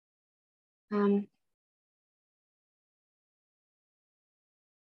 Um,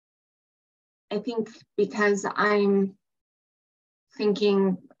 I think because I'm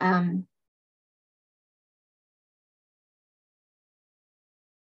thinking,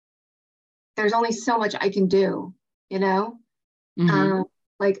 there's only so much I can do, you know? Mm-hmm.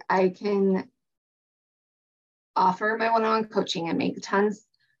 Like I can offer my one-on-one coaching and make tons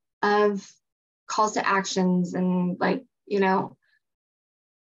of calls to actions and like,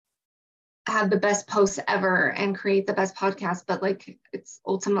 have the best posts ever and create the best podcast, but like it's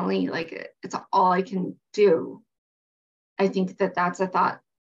ultimately like it's all I can do. I think that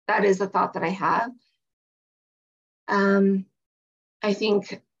that is a thought that I have. I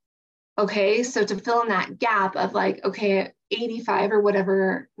think, okay, so to fill in that gap of like, okay, 85 or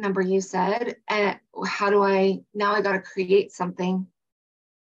whatever number you said, and how do I now I got to create something.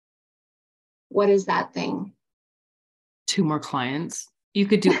 What is that thing? 2 more clients. You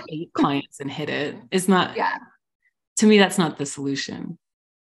could do 8 clients and hit it. It's not, Yeah. to me, that's not the solution.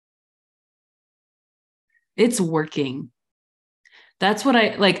 It's working. That's what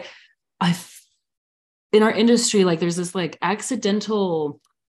I like. In our industry, like there's this like accidental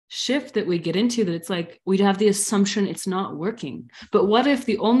shift that we get into that it's like we have the assumption it's not working. But what if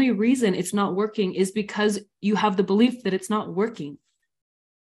the only reason it's not working is because you have the belief that it's not working?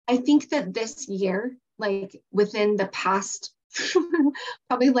 I think that this year, like within the past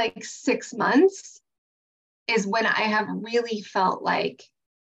probably like 6 months, is when I have really felt like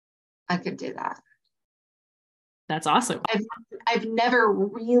I could do that. That's awesome. I've never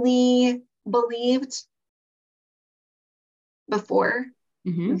really believed before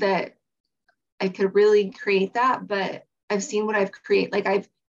that I could really create that, but I've seen what I've created. Like I've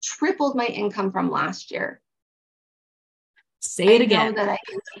tripled my income from last year. Say it again. Know that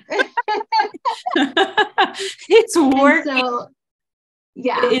It's working. So,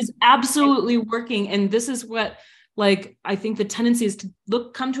 yeah. It is absolutely working. And this is what, like, I think the tendency is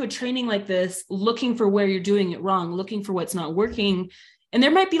to come to a training like this, looking for where you're doing it wrong, looking for what's not working. And there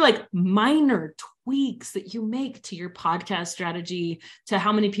might be like minor tweaks that you make to your podcast strategy, to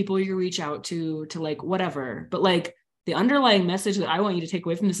how many people you reach out to like whatever. But like the underlying message that I want you to take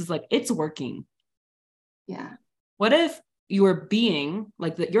away from this is like, it's working. Yeah. What if your being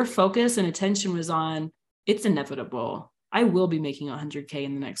like that, your focus and attention was on, it's inevitable. I will be making 100K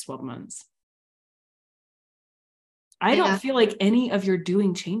in the next 12 months. I don't feel like any of your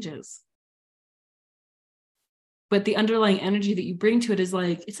doing changes. But the underlying energy that you bring to it is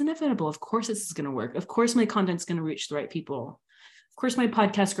like, it's inevitable. Of course, this is going to work. Of course, my content's going to reach the right people. Of course, my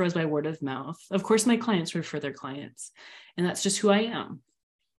podcast grows by word of mouth. Of course, my clients refer their clients. And that's just who I am.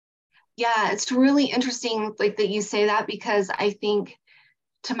 Yeah, it's really interesting like that you say that, because I think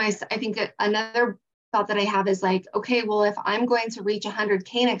another thought that I have is like, okay, well, if I'm going to reach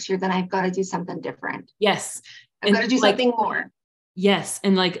 100K next year, then I've got to do something different. Yes. I've got to do something more. Yes.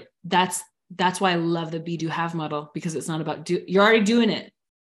 And like, that's why I love the be, do, have model, because it's not about you're already doing it.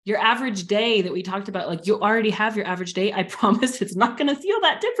 Your average day that we talked about, like you already have your average day. I promise it's not going to feel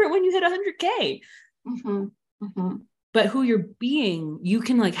that different when you hit 100K. Mm-hmm. Mm-hmm. But who you're being, you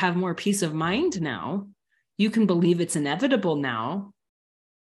can like have more peace of mind now. You can believe it's inevitable now.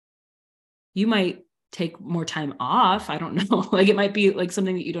 You might take more time off. I don't know. Like it might be like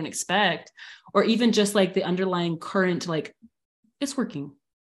something that you don't expect, or even just like the underlying current, like it's working.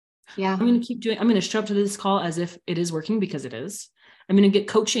 Yeah. I'm going to show up to this call as if it is working, because it is. I'm going to get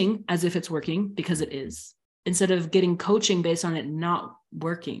coaching as if it's working, because it is, instead of getting coaching based on it not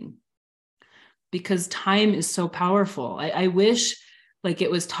working. Because time is so powerful. I wish like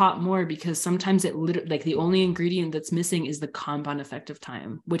it was taught more, because sometimes it literally, like the only ingredient that's missing is the compound effect of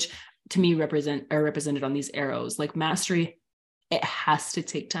time, which to me are represented on these arrows. Like mastery, it has to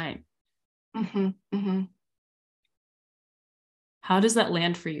take time. Mm-hmm. Mm-hmm. How does that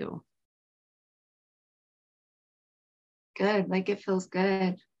land for you? Good. Like it feels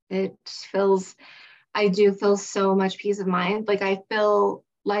good. I do feel so much peace of mind. Like I feel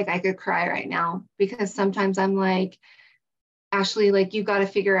like I could cry right now, because sometimes I'm like, Ashley, like you got to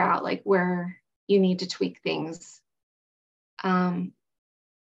figure out like where you need to tweak things.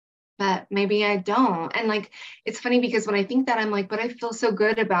 But maybe I don't. And like, it's funny because when I think that, I'm like, but I feel so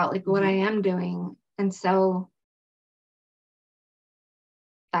good about like what I am doing. And so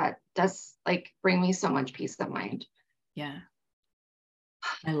that does like bring me so much peace of mind. Yeah.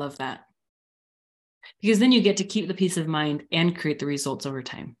 I love that. Because then you get to keep the peace of mind and create the results over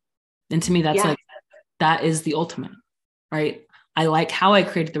time. And to me, that's like, that is the ultimate, right? I like how I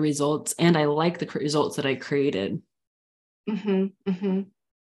created the results, and I like the results that I created. Mm-hmm, mm-hmm.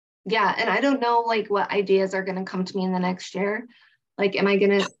 Yeah. And I don't know like what ideas are going to come to me in the next year. Like, am I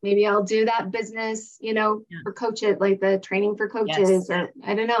gonna, maybe I'll do that business, for coaches, like the training for coaches, or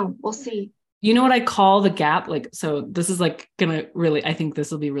I don't know. We'll see. You know what I call the gap? Like, so this is like gonna really, I think this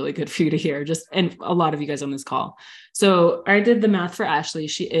will be really good for you to hear, just, and a lot of you guys on this call. So I did the math for Ashley.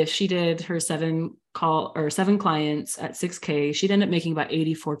 If she did her 7 clients at 6K, she'd end up making about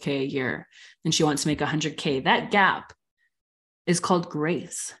 84K a year, and she wants to make 100K. That gap is called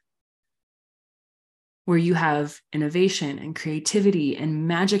grace, where you have innovation and creativity and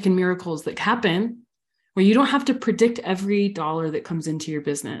magic and miracles that happen, where you don't have to predict every dollar that comes into your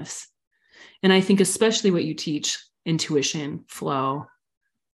business. And I think especially what you teach, intuition, flow,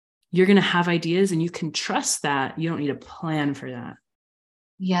 you're going to have ideas and you can trust that. You don't need a plan for that.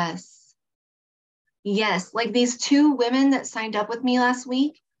 Yes. Yes. Like these 2 women that signed up with me last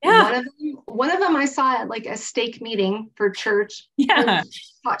week. Yeah. One of them I saw at like a stake meeting for church. Yeah.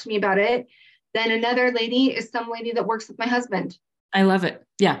 Talked to me about it. Then another lady is some lady that works with my husband. I love it.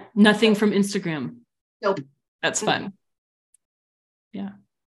 Yeah. Nothing from Instagram. Nope. That's fun. Mm-hmm. Yeah.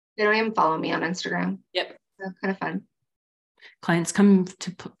 They don't even follow me on Instagram. Yep. That's kind of fun. Clients come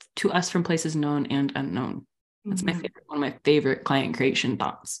to us from places known and unknown. That's my favorite, one of my favorite client creation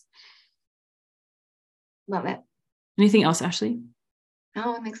thoughts. Love it. Anything else, Ashley?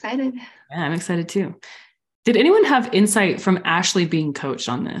 Oh, I'm excited. Yeah, I'm excited too. Did anyone have insight from Ashley being coached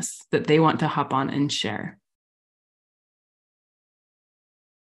on this that they want to hop on and share?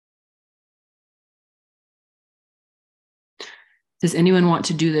 Does anyone want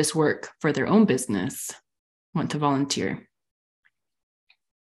to do this work for their own business? Want to volunteer?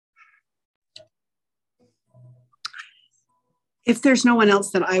 If there's no one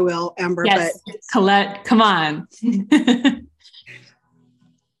else, then I will, Amber. Yes, but Colette, come on.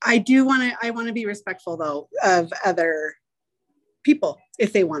 I want to be respectful though of other people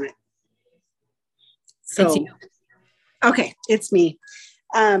if they want it. So, okay, it's me.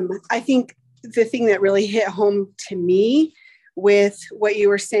 I think the thing that really hit home to me with what you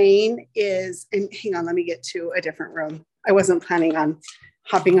were saying is, and hang on, let me get to a different room. I wasn't planning on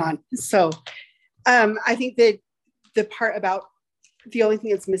hopping on. So I think that the part about the only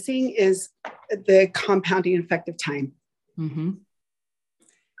thing that's missing is the compounding effect of time. Mm-hmm.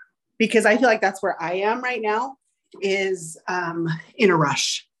 Because I feel like that's where I am right now, is in a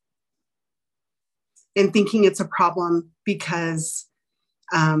rush and thinking it's a problem because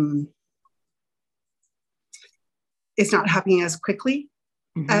it's not happening as quickly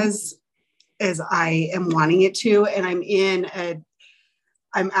as I am wanting it to. And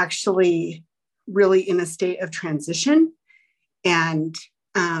I'm actually really in a state of transition and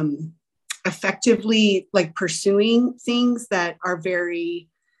effectively like pursuing things that are very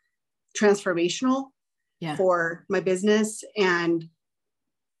transformational for my business. And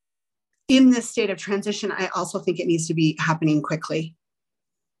in this state of transition, I also think it needs to be happening quickly.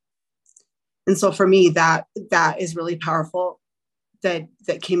 And so for me, that is really powerful that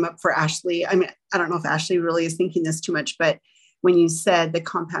came up for Ashley. I mean, I don't know if Ashley really is thinking this too much, but when you said the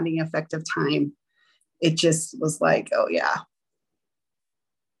compounding effect of time, it just was like, oh yeah.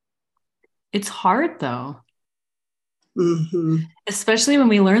 It's hard though. Mm-hmm. Especially when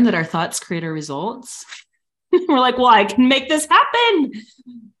we learn that our thoughts create our results. We're like, well, I can make this happen.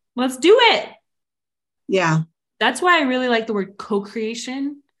 Let's do it. Yeah. That's why I really like the word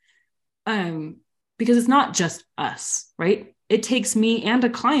co-creation. Because it's not just us, right? It takes me and a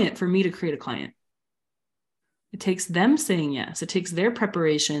client for me to create a client. It takes them saying yes. It takes their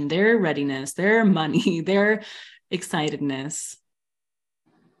preparation, their readiness, their money, their excitedness.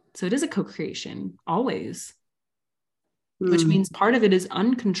 So it is a co-creation always, which means part of it is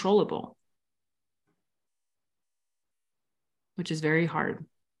uncontrollable, which is very hard.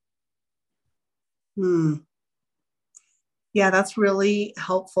 Yeah, that's really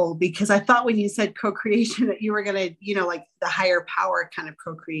helpful, because I thought when you said co-creation that you were going to, like the higher power kind of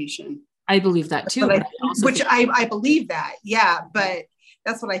co-creation. I believe that too. I believe that. Yeah. But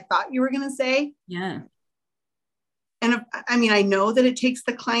that's what I thought you were going to say. Yeah. And I mean, I know that it takes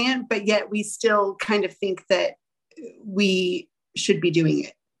the client, but yet we still kind of think that we should be doing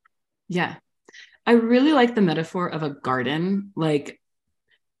it. Yeah. I really like the metaphor of a garden. Like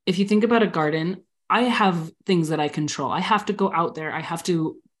if you think about a garden, I have things that I control. I have to go out there. I have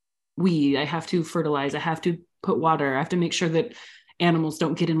to weed. I have to fertilize. I have to put water. I have to make sure that animals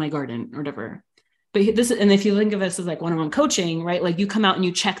don't get in my garden or whatever. But and if you think of this as like one-on-one coaching, right? Like you come out and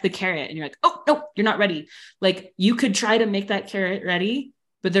you check the carrot and you're like, oh, no, you're not ready. Like you could try to make that carrot ready,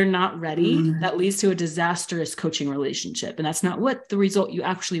 but they're not ready. That leads to a disastrous coaching relationship. And that's not what the result you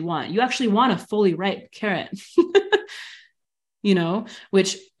actually want. You actually want a fully ripe carrot,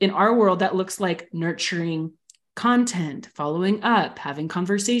 which in our world, that looks like nurturing, content, following up, having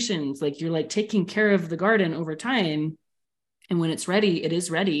conversations. Like you're like taking care of the garden over time. And when it's ready, it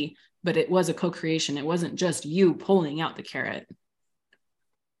is ready, but it was a co-creation. It wasn't just you pulling out the carrot.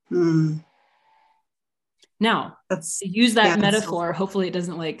 Now, use that metaphor. Hopefully it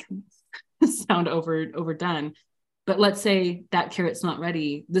doesn't like sound overdone. But let's say that carrot's not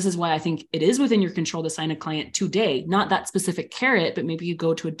ready. This is why I think it is within your control to sign a client today, not that specific carrot, but maybe you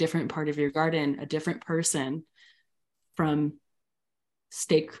go to a different part of your garden, a different person from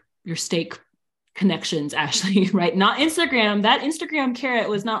your stake connections, Ashley, right? Not Instagram. That Instagram carrot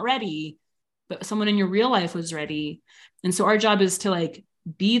was not ready, but someone in your real life was ready. And so our job is to like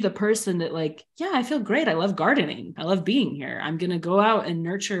be the person that like, yeah, I feel great. I love gardening. I love being here. I'm going to go out and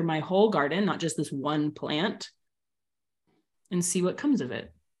nurture my whole garden, not just this one plant, and see what comes of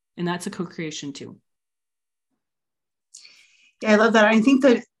it. And that's a co-creation too. Yeah, I love that. I think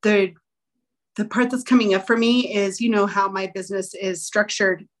that the part that's coming up for me is, you know, how my business is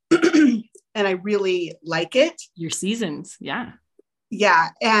structured and I really like it. Your seasons. Yeah. Yeah.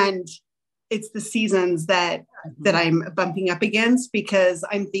 And it's the seasons that I'm bumping up against, because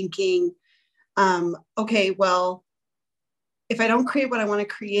I'm thinking, okay, well, if I don't create what I want to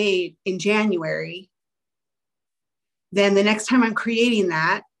create in January, then the next time I'm creating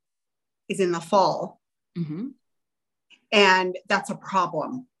that is in the fall. And that's a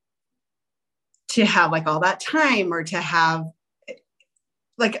problem, to have like all that time, or to have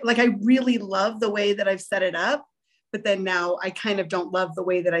like I really love the way that I've set it up, but then now I kind of don't love the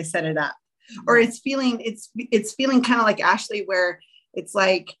way that I set it up. Or it's feeling kind of like Ashley, where it's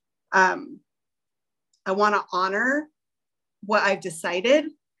like, I want to honor what I've decided,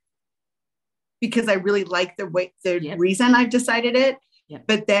 because I really like the reason I've decided it.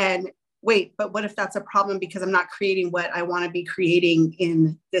 But then wait, but what if that's a problem because I'm not creating what I want to be creating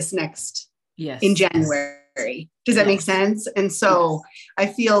in this next, in January. Does that make sense? And so I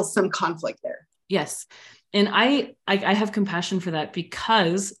feel some conflict there. Yes. And I have compassion for that,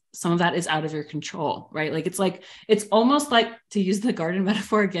 because some of that is out of your control, right? Like, it's almost like, to use the garden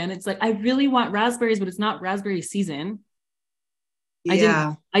metaphor again, it's like, I really want raspberries, but it's not raspberry season.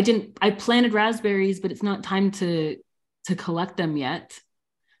 Yeah. I planted raspberries, but it's not time to collect them yet.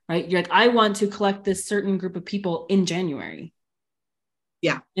 Right. You're like, I want to collect this certain group of people in January.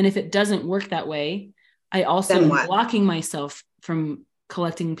 Yeah. And if it doesn't work that way, I also am blocking myself from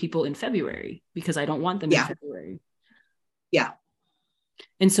collecting people in February, because I don't want them in February. Yeah.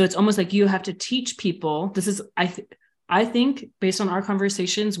 And so it's almost like you have to teach people. This is, I think based on our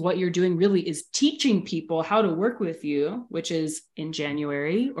conversations, what you're doing really is teaching people how to work with you, which is in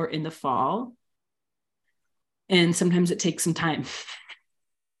January or in the fall. And sometimes it takes some time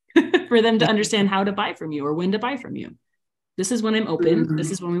for them to understand how to buy from you or when to buy from you. This is when I'm open.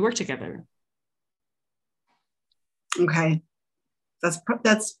 This is when we work together. Okay.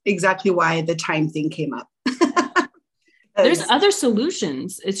 That's exactly why the time thing came up. There's other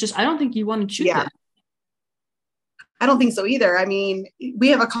solutions. It's just, I don't think you want to choose it. I don't think so either. I mean, we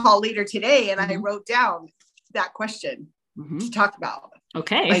have a call later today, and I wrote down that question to talk about.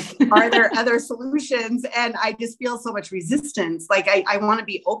 Okay. Like, are there other solutions? And I just feel so much resistance. Like, I want to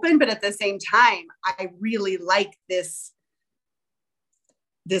be open, but at the same time, I really like this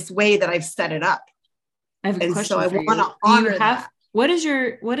way that I've set it up. I have a question. So I want to honor that. What is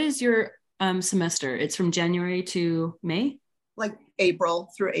your semester? It's from January to May? Like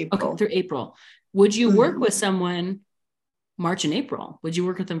April through April. Okay, through April. Would you work with someone March and April? Would you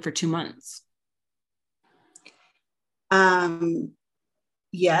work with them for 2 months?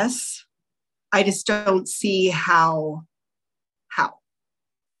 Yes. I just don't see how.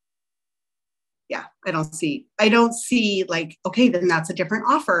 Yeah, I don't see like, okay, then that's a different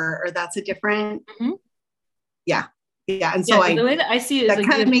offer, or that's a different. Yeah. And so the way that I see it, that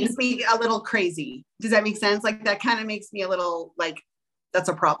kind of makes me a little crazy. Does that make sense? Like, that kind of makes me a little like, that's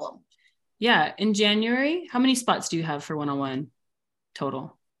a problem. Yeah. In January, how many spots do you have for one-on-one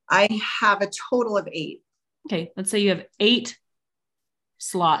total? I have a total of 8. Okay. Let's say you have 8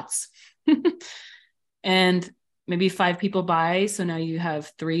 slots and maybe 5 people buy. So now you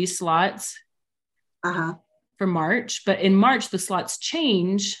have 3 slots for March, but in March, the slots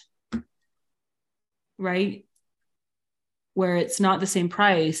change, right? Where it's not the same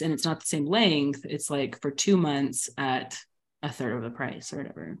price and it's not the same length. It's like for 2 months at a third of the price or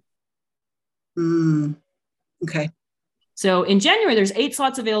whatever. Okay. So in January, there's 8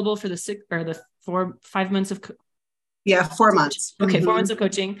 slots available for the 5 months of 4 months. Okay, 4 months of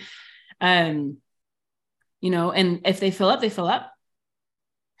coaching. And if they fill up, they fill up.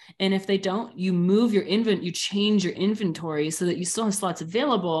 And if they don't, you move you change your inventory so that you still have slots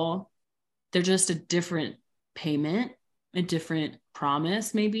available. They're just a different payment, a different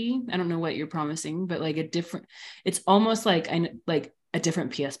promise, maybe. I don't know what you're promising, but like it's almost like a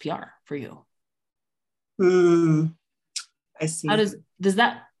different PSPR for you. I see. How does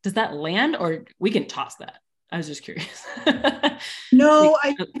that land, or we can toss that? I was just curious. No,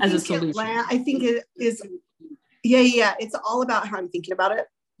 like, as a solution. I think it is. Yeah. It's all about how I'm thinking about it.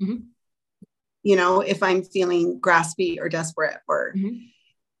 Mm-hmm. You know, if I'm feeling graspy or desperate or,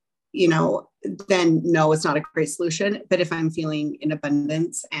 you know, then no, it's not a great solution. But if I'm feeling in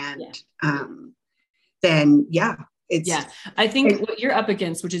abundance and, then I think what you're up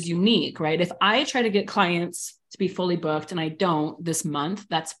against, which is unique, right? If I try to get clients to be fully booked and I don't this month,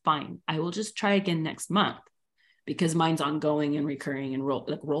 that's fine. I will just try again next month because mine's ongoing and recurring and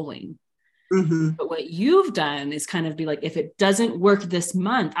rolling. But what you've done is kind of be like, if it doesn't work this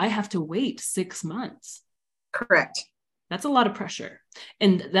month, I have to wait 6 months. Correct. That's a lot of pressure.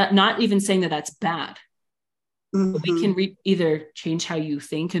 And that, not even saying that that's bad, but we can either change how you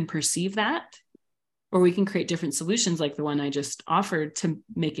think and perceive that, or we can create different solutions like the one I just offered to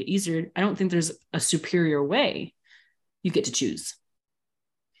make it easier. I don't think there's a superior way. You get to choose.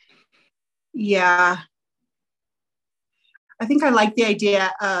 Yeah. I think I like the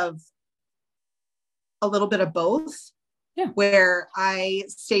idea of a little bit of both, where I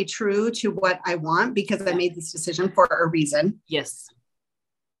stay true to what I want because I made this decision for a reason. Yes.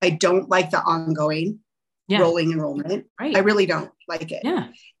 I don't like the ongoing rolling enrollment. Right. I really don't like it. Yeah.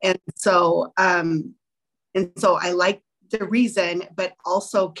 And so I like the reason, but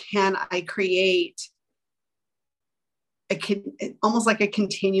also can I create almost like a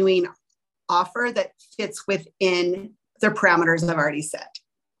continuing offer that fits within the parameters I've already set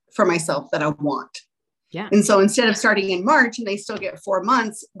for myself that I want. Yeah. And so instead of starting in March and they still get 4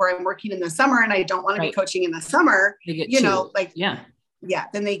 months where I'm working in the summer and I don't want to be coaching in the summer, you know, like,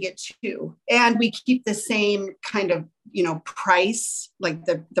 then they get 2. And we keep the same kind of, you know, price, like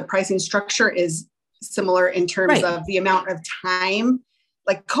the pricing structure is similar in terms of the amount of time,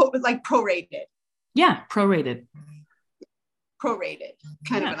 like prorated. Yeah. Prorated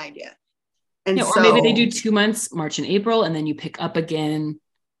kind of an idea. And or maybe they do 2 months, March and April, and then you pick up again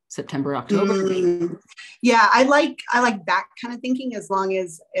September, October. Yeah, I like that kind of thinking as long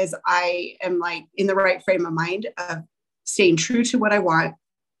as I am like in the right frame of mind of staying true to what I want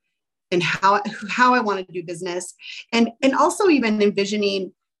and how I want to do business. And also even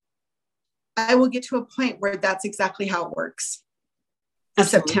envisioning I will get to a point where that's exactly how it works. The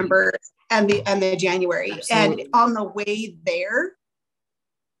September and the January. Absolutely. And on the way there,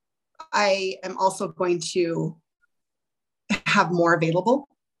 I am also going to have more available.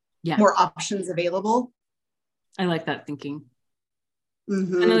 Yeah. More options available. I like that thinking.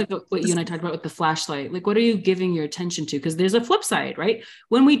 Kind of like what you and I talked about with the flashlight. Like, what are you giving your attention to? Because there's a flip side, right?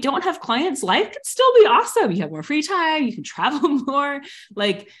 When we don't have clients, life can still be awesome. You have more free time. You can travel more.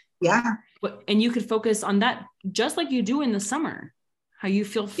 And you could focus on that just like you do in the summer. How you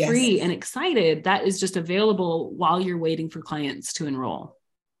feel free and excited. That is just available while you're waiting for clients to enroll.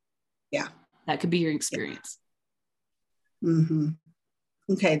 Yeah. That could be your experience.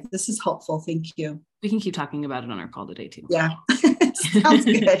 Okay, this is helpful. Thank you. We can keep talking about it on our call today too. Yeah, sounds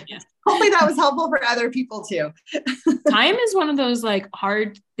good. Hopefully that was helpful for other people too. Time is one of those like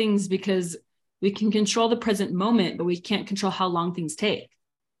hard things because we can control the present moment, but we can't control how long things take,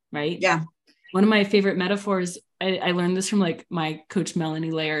 right? Yeah. One of my favorite metaphors, I learned this from like my coach,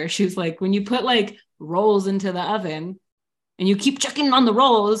 Melanie Layer. She was like, when you put like rolls into the oven and you keep checking on the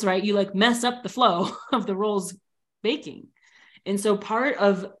rolls, right? You like mess up the flow of the rolls baking. And so part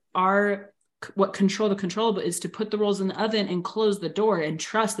of what control the controllable is to put the rolls in the oven and close the door and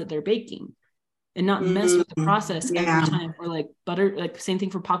trust that they're baking and not mess with the process every time. Or like butter, like same thing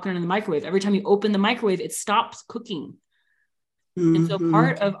for popcorn in the microwave. Every time you open the microwave, it stops cooking. And so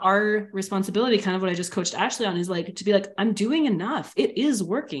part of our responsibility, kind of what I just coached Ashley on, is like to be like, I'm doing enough. It is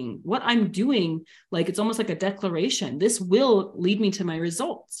working. What I'm doing, like, it's almost like a declaration. This will lead me to my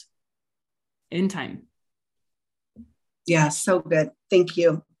results in time. Yeah, so good. Thank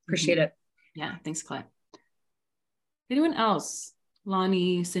you. Appreciate it. Yeah, thanks, Claire. Anyone else?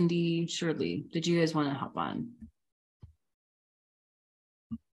 Lonnie, Cindy, Shirley, did you guys want to hop on?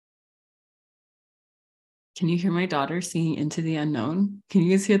 Can you hear my daughter singing Into the Unknown? Can you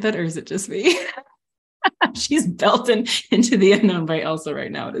guys hear that, or is it just me? She's belting Into the Unknown by Elsa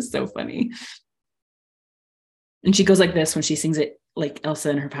right now. It is so funny. And she goes like this when she sings it, like Elsa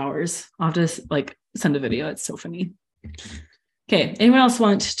and her powers. I'll just like send a video. It's so funny. Okay. Anyone else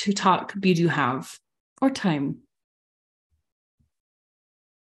want to talk? Be Do Have or time?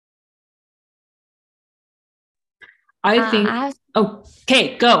 I think.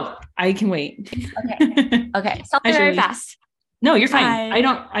 Okay, go. I can wait. Okay. Something very fast. No, you're fine.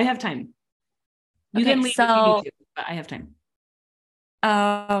 I have time. You can leave if you need to, but I have time.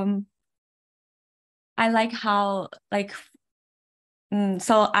 I like how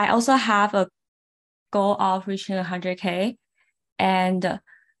so I also have a goal of reaching 100K,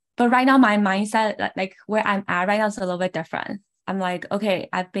 but right now my mindset, like where I'm at right now, is a little bit different. I'm like, okay,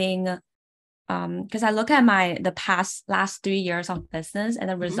 I've been because I look at the last 3 years of business and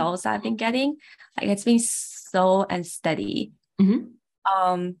the results I've been getting, like it's been slow and steady.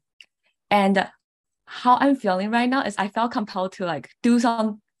 And how I'm feeling right now is I felt compelled to like do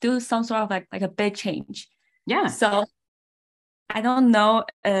some sort of like a big change. Yeah. So I don't know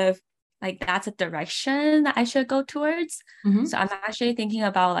if like that's a direction that I should go towards. So I'm actually thinking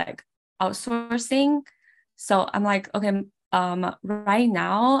about like outsourcing. So I'm like, okay, right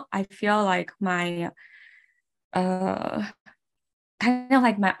now I feel like my kind of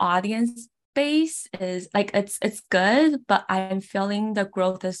like my audience base is like it's good, but I'm feeling the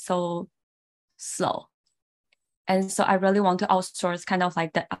growth is so slow. And so I really want to outsource kind of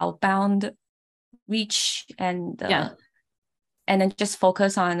like the outbound reach and then just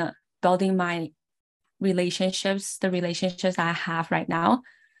focus on building my relationships, the relationships I have right now.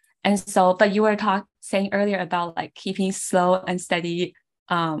 And so, but you were saying earlier about like keeping slow and steady,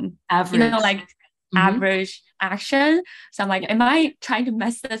 average action. So I'm like, am I trying to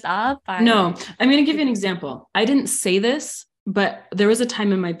mess this up? No, I'm going to give you an example. I didn't say this, but there was a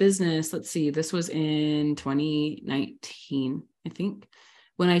time in my business, let's see, this was in 2019, I think,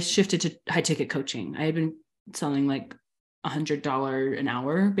 when I shifted to high ticket coaching. I had been selling like $100 an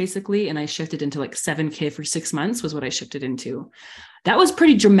hour basically. And I shifted into like 7K for 6 months was what I shifted into. That was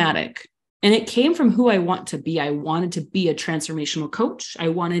pretty dramatic. And it came from who I want to be. I wanted to be a transformational coach. I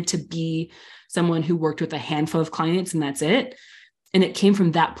wanted to be someone who worked with a handful of clients and that's it. And it came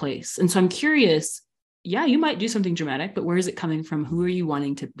from that place. And so I'm curious, yeah, you might do something dramatic, but where is it coming from? Who are you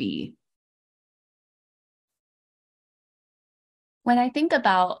wanting to be? When I think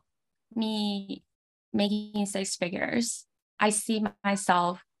about me making 6 figures, I see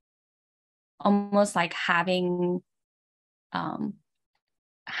myself almost like having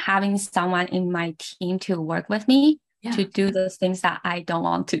someone in my team to work with me to do those things that I don't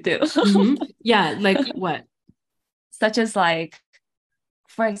want to do. Yeah, like what? Such as like,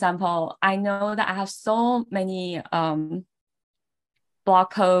 for example, I know that I have so many blog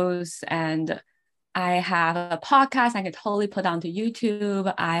posts and I have a podcast I can totally put onto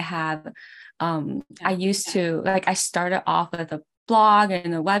YouTube. I have I used to like I started off with a blog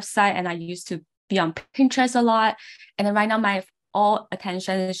and a website, and I used to be on Pinterest a lot. And then right now my all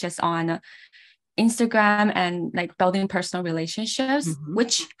attention is just on Instagram and like building personal relationships,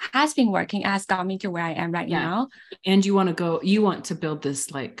 which has been working, has got me to where I am right now. And you want to build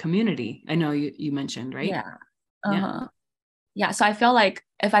this like community. I know you mentioned, right? Yeah. So I feel like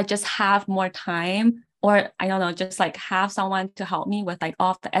if I just have more time, or I don't know, just like have someone to help me with like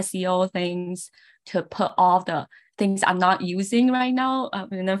all the SEO things, to put all the things I'm not using right now,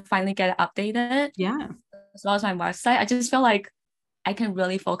 and then finally get it updated. Yeah. As well as my website, I just feel like I can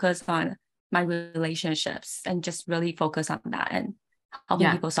really focus on my relationships and just really focus on that and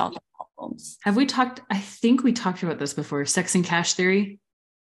helping people solve problems. I think we talked about this before, sex and cash theory.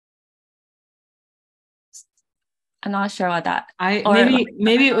 I'm not sure about that.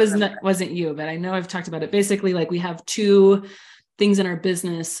 Maybe it wasn't you, but I know I've talked about it. Basically, like we have 2 things in our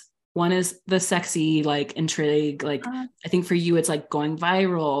business. One is the sexy, like intrigue. Like I think for you, it's like going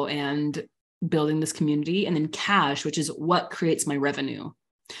viral and building this community, and then cash, which is what creates my revenue.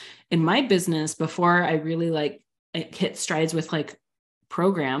 In my business, before I really like hit strides with like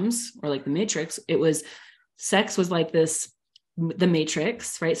programs or like the matrix, sex was like the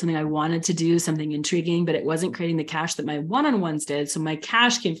matrix, right? Something I wanted to do, something intriguing, but it wasn't creating the cash that my one-on-ones did. So my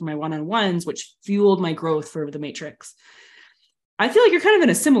cash came from my one-on-ones, which fueled my growth for the matrix. I feel like you're kind of in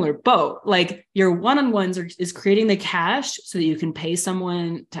a similar boat. Like your one-on-ones is creating the cash so that you can pay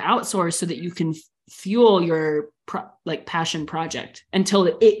someone to outsource so that you can fuel your passion project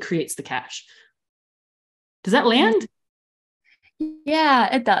until it creates the cash. Does that land?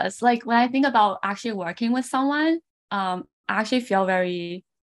 Yeah, it does. Like when I think about actually working with someone, I actually feel very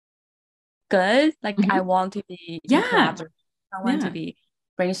good. Like I want to be collaborating. I want to be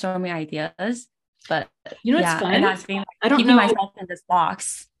brainstorming ideas. But you know what's fun? And that's being keeping myself in this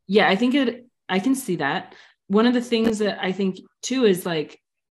box. Yeah, I can see that. One of the things that I think too is like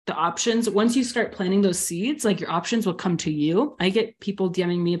the options. Once you start planting those seeds, like your options will come to you. I get people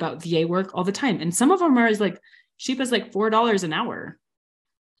DMing me about VA work all the time. And some of them are as like cheap as like $4 an hour.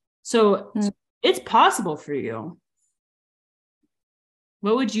 So it's possible for you.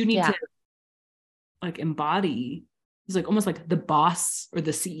 What would you need to like embody? It's like almost like the boss or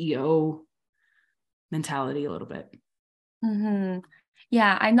the CEO mentality a little bit. Mm-hmm.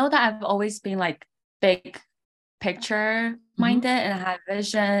 Yeah, I know that I've always been like big picture minded, and I have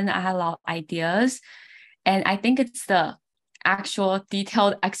vision, I have a lot of ideas. And I think it's the actual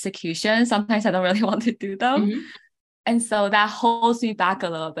detailed execution. Sometimes I don't really want to do them. And so that holds me back a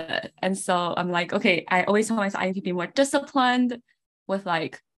little bit. And so I'm like, okay, I always tell myself I need to be more disciplined with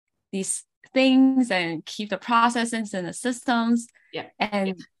like these things and keep the processes and the systems. Yeah.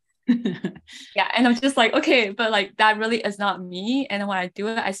 And yeah. And I'm just like, okay, but like that really is not me. And when I do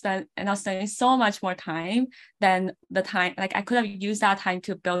it, I was spending so much more time than the time, like I could have used that time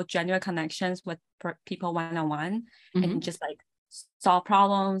to build genuine connections with people one-on-one and just like solve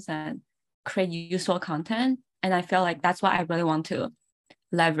problems and create useful content. And I feel like that's what I really want to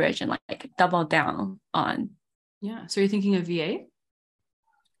leverage and like double down on. Yeah. So you're thinking of VA?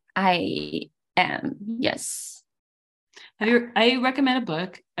 I am, yes. I recommend a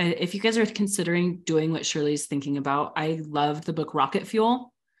book. If you guys are considering doing what Shirley's thinking about, I love the book Rocket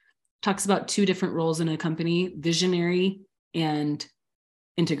Fuel. Talks about 2 different roles in a company, visionary and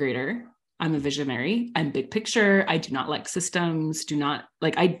integrator. I'm a visionary. I'm big picture. I do not like systems,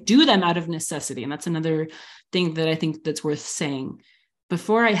 I do them out of necessity. And that's another thing that I think that's worth saying.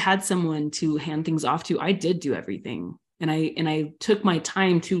 Before I had someone to hand things off to, I did do everything. And I took my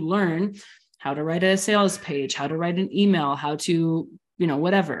time to learn how to write a sales page, how to write an email, how to,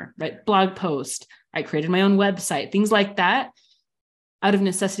 whatever, write blog post. I created my own website, things like that out of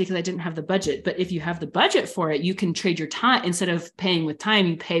necessity because I didn't have the budget. But if you have the budget for it, you can trade your time. Instead of paying with time,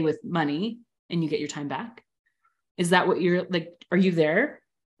 you pay with money and you get your time back. Is that what you're like? Are you there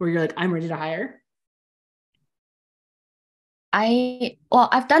where you're like, I'm ready to hire?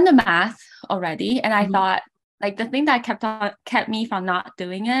 I've done the math already. And I thought like the thing that kept me from not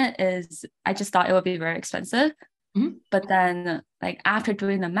doing it is I just thought it would be very expensive. But then like after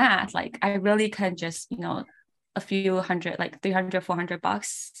doing the math, like I really can just, a few hundred, like $300,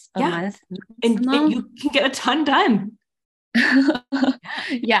 $400 a month. And you can get a ton done.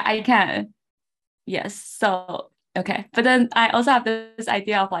 Yeah, I can. Yes. So, okay. But then I also have this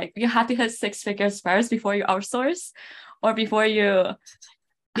idea of like, you have to hit 6 figures first before you outsource or before you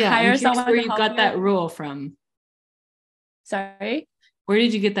hire someone. Where you got that rule from? Sorry? Where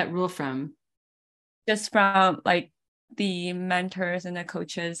did you get that rule from? Just from like the mentors and the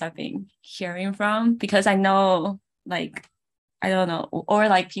coaches I've been hearing from, because I know like, I don't know, or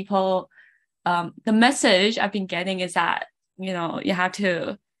like people, the message I've been getting is that, you have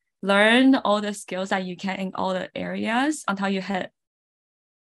to learn all the skills that you can in all the areas until you hit,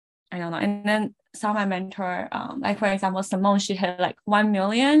 I don't know. And then some of my mentor, like for example, Simone, she hit like 1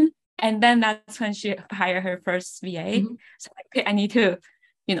 million. And then that's when she hired her first VA. So like, okay, I need to,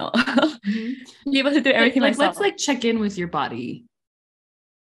 be able to do everything myself. Let's like check in with your body.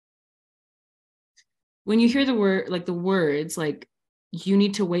 When you hear the words, like you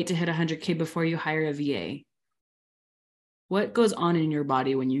need to wait to hit 100K before you hire a VA. What goes on in your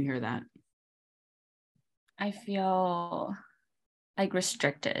body when you hear that? I feel like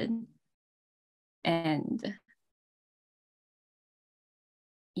restricted. And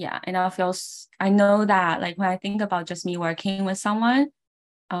yeah, and I know that like when I think about just me working with someone,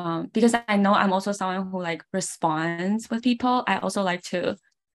 because I know I'm also someone who like responds with people. I also like to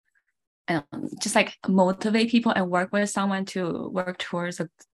just like motivate people and work with someone to work towards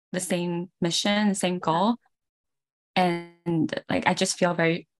the same mission, the same goal. And like, I just feel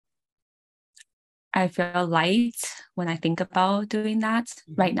I feel light when I think about doing that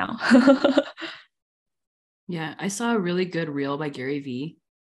right now. Yeah. I saw a really good reel by Gary Vee.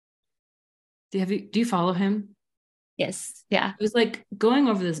 Do you follow him? Yes. Yeah. It was like going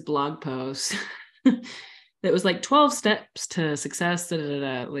over this blog post that was like 12 steps to success,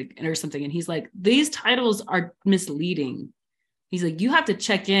 like, or something. And he's like, these titles are misleading. He's like, you have to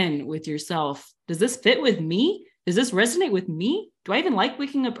check in with yourself. Does this fit with me? Does this resonate with me? Do I even like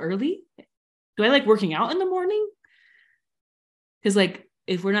waking up early? Do I like working out in the morning? Because like,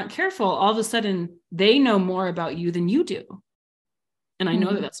 if we're not careful, all of a sudden they know more about you than you do. And I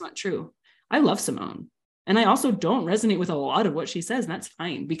know that that's not true. I love Simone. And I also don't resonate with a lot of what she says. And that's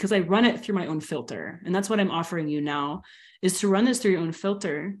fine because I run it through my own filter. And that's what I'm offering you now, is to run this through your own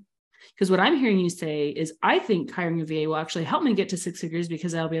filter. Because what I'm hearing you say is, I think hiring a VA will actually help me get to 6 figures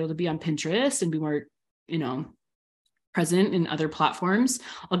because I'll be able to be on Pinterest and be more, present in other platforms.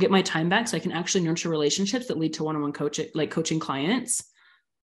 I'll get my time back so I can actually nurture relationships that lead to one-on-one coaching clients.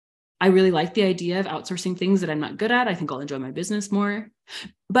 I really like the idea of outsourcing things that I'm not good at. I think I'll enjoy my business more.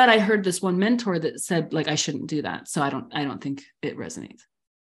 But I heard this one mentor that said, like, I shouldn't do that. So I don't think it resonates.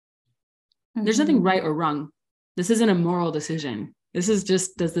 There's nothing right or wrong. This isn't a moral decision. This is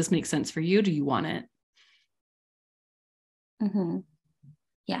just, does this make sense for you? Do you want it?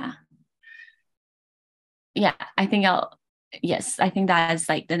 Yeah. Yeah, I think I think that is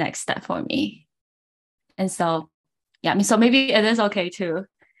like the next step for me. And so, yeah, I mean, so maybe it is okay too.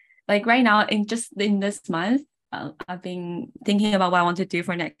 Like right now, in this month, I've been thinking about what I want to do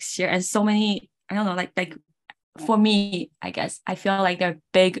for next year. And so many, I don't know, like for me, I guess, I feel like there are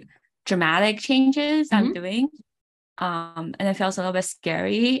big dramatic changes I'm doing. And it feels a little bit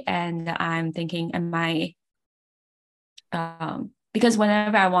scary. And I'm thinking, am I, because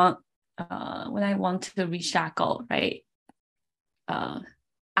whenever when I want to reach that goal, right?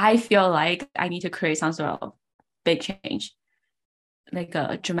 I feel like I need to create some sort of big change, like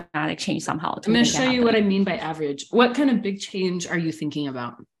a dramatic change somehow. I'm going to show you what I mean by average. What kind of big change are you thinking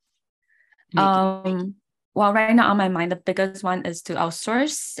about making? Well, right now on my mind, the biggest one is to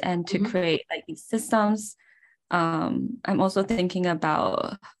outsource and to create like these systems. I'm also thinking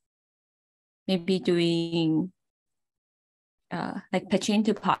about maybe doing like pitching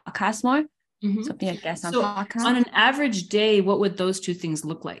to podcasts more. Something like guest on podcasts. On an average day, what would those two things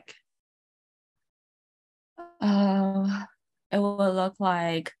look like? It will look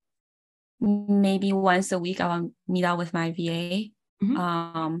like maybe once a week I will meet up with my VA.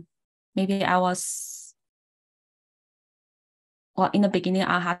 Maybe in the beginning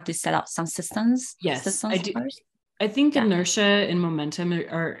I'll have to set up some systems. Yes, I do. First. I think inertia and momentum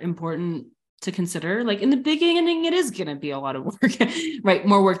are important to consider. Like in the beginning, it is going to be a lot of work, right?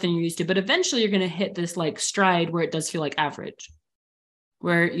 More work than you're used to, but eventually you're going to hit this like stride where it does feel like average,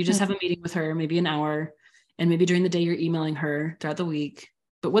 where you just have a meeting with her, maybe an hour, and maybe during the day you're emailing her throughout the week.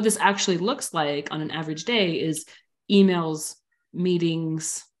 But what this actually looks like on an average day is emails,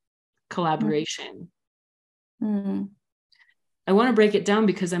 meetings, collaboration. I want to break it down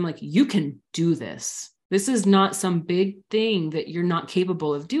because I'm like, you can do this. This is not some big thing that you're not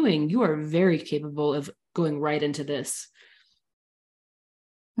capable of doing. You are very capable of going right into this.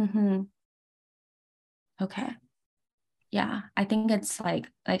 Okay. Yeah. I think it's like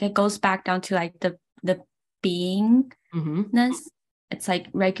it goes back down to like the beingness. It's like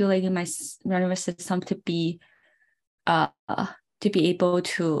regulating my nervous system to be able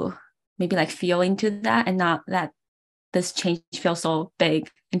to maybe like feel into that and not that this change feels so big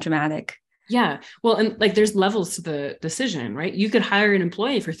and dramatic. Yeah. Well, and like there's levels to the decision, right? You could hire an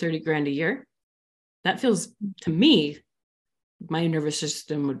employee for 30 grand a year. That feels to me, my nervous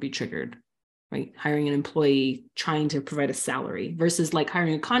system would be triggered, right? Hiring an employee, trying to provide a salary versus like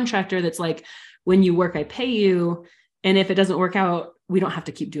hiring a contractor that's like, when you work, I pay you. And if it doesn't work out, we don't have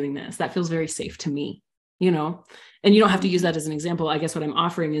to keep doing this. That feels very safe to me, you know? And you don't have to use that as an example. I guess what I'm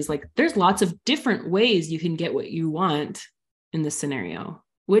offering is like, there's lots of different ways you can get what you want in this scenario.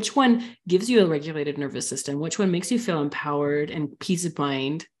 Which one gives you a regulated nervous system? Which one makes you feel empowered and peace of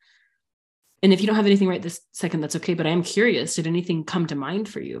mind? And if you don't have anything right this second, that's okay. But I am curious, did anything come to mind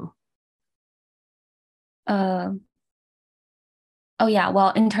for you? Oh yeah. Well,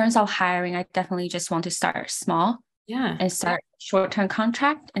 in terms of hiring, I definitely just want to start small. Yeah. And start short-term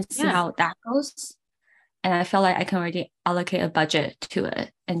contract and see how that goes. And I feel like I can already allocate a budget to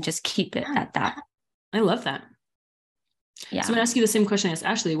it and just keep it at that. I love that. Yeah. So I'm going to ask you the same question I asked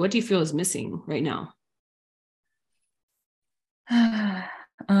Ashley. What do you feel is missing right now?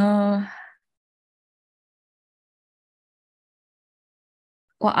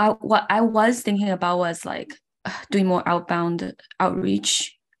 What I was thinking about was like doing more outbound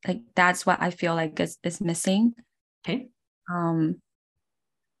outreach. Like that's what I feel like is missing. Okay. And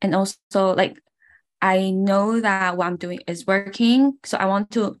also like I know that what I'm doing is working, so I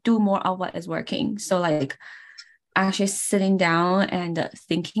want to do more of what is working. So like actually sitting down and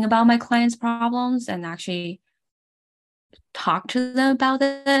thinking about my clients' problems and actually talk to them about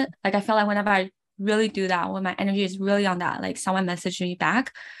it. Like I feel like whenever I really do that, when my energy is really on that, like someone messaged me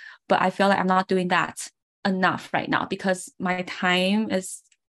back, but I feel like I'm not doing that enough right now because my time is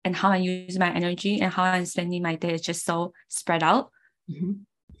and how I use my energy and how I'm spending my day is just so spread out.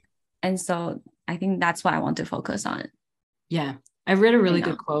 And so I think that's what I want to focus on. Yeah. I read a really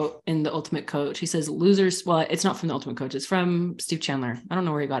good quote in The Ultimate Coach. He says, losers, well, it's not from The Ultimate Coach. It's from Steve Chandler. I don't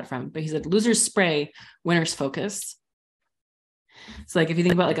know where he got it from, but he said, losers spray, winners focus. So like, if you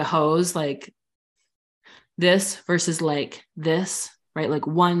think about like a hose, like this versus like this, right? Like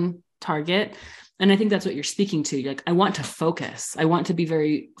one target. And I think that's what you're speaking to. You're like, I want to focus. I want to be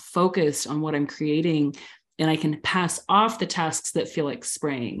very focused on what I'm creating. And I can pass off the tasks that feel like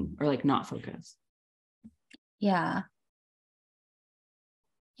spraying or like not focused. Yeah.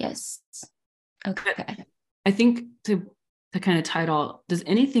 Yes. Okay. I think to to kind of tie it all, does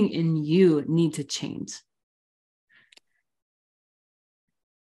anything in you need to change?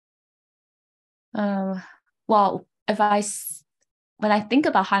 Well, when I think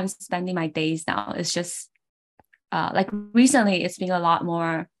about how I'm spending my days now, it's just like recently it's been a lot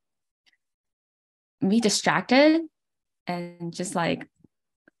more me distracted and just like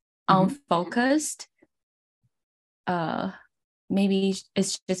unfocused. Maybe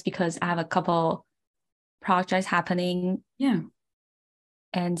it's just because I have a couple projects happening. Yeah.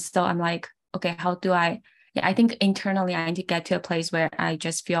 And so I'm like, okay, how do I think internally I need to get to a place where I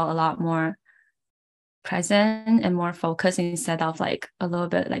just feel a lot more present and more focused instead of like a little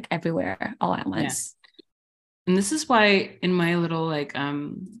bit like everywhere all at once. Yeah. And this is why in my little like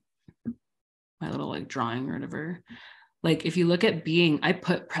drawing or whatever, like if you look at being, I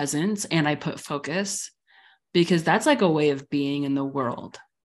put presence and I put focus because that's like a way of being in the world.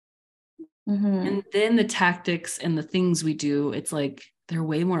 And then the tactics and the things we do, it's like they're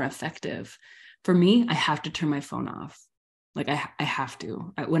way more effective. For me, I have to turn my phone off. Like I have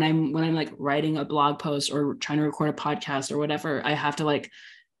to. When I'm like writing a blog post or trying to record a podcast or whatever, I have to like.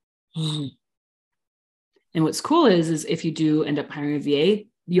 And what's cool is if you do end up hiring a VA,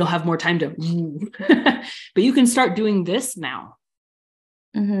 you'll have more time to. But you can start doing this now.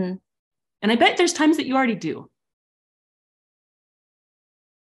 And I bet there's times that you already do.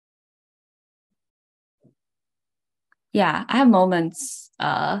 Yeah, I have moments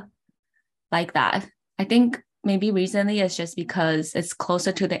like that. I think maybe recently it's just because it's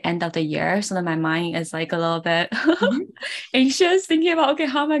closer to the end of the year. So that my mind is like a little bit anxious, thinking about, okay,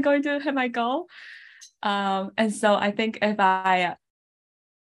 how am I going to hit my goal? And so I think if I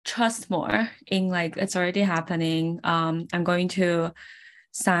trust more in like it's already happening, I'm going to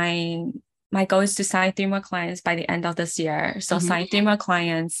my goal is to sign 3 more clients by the end of this year. So sign 3 more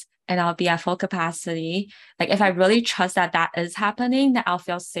clients and I'll be at full capacity. Like if I really trust that is happening, then I'll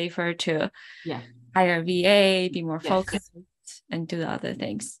feel safer to hire a VA, be more focused and do the other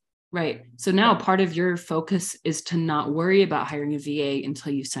things. Right. So now part of your focus is to not worry about hiring a VA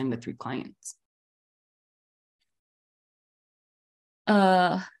until you sign the 3 clients.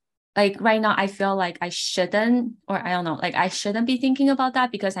 Like right now I feel like I shouldn't, or I don't know, like I shouldn't be thinking about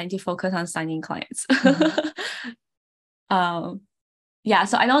that because I need to focus on signing clients. Yeah,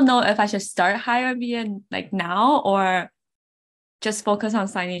 so I don't know if I should start hiring VA like now or just focus on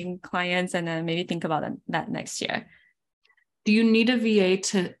signing clients and then maybe think about that next year. Do you need a VA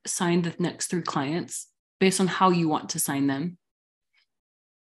to sign the next 3 clients based on how you want to sign them?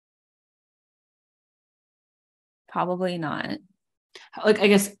 Probably not. Like, I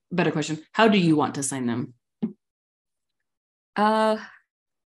guess better question. How do you want to sign them?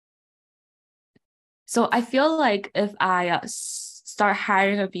 So I feel like if I start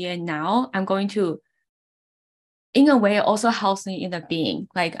hiring a VA now, I'm going to, in a way, it also helps me in the being.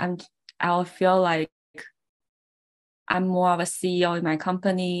 Like I'll feel like I'm more of a CEO in my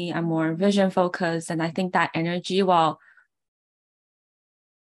company. I'm more vision focused. And I think that energy will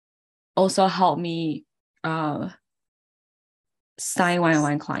also help me sign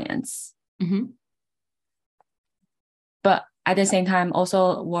one-on-one clients. But at the same time,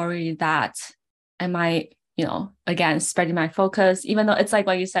 also worried that am I, again, spreading my focus, even though it's like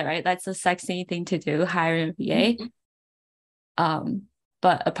what you said, right? That's a sexy thing to do, hiring a VA.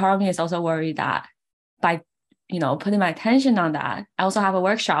 But a part of me is also worried that by, putting my attention on that, I also have a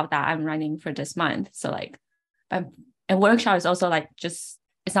workshop that I'm running for this month. So like, and workshop is also like it's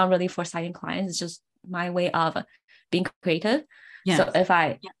not really for signing clients. It's just my way of being creative. Yes. So if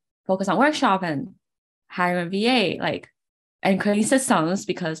I focus on workshop and hire a VA, like, and creating systems,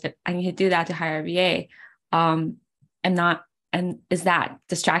 because I need to do that to hire a VA, and is that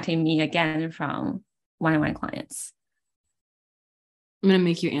distracting me again from one-on-one clients? I'm going to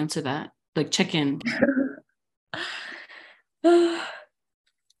make you answer that. Like, check in.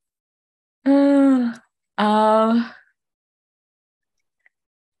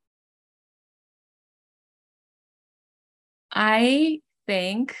 I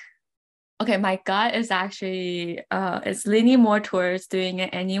think, okay, my gut is actually it's leaning more towards doing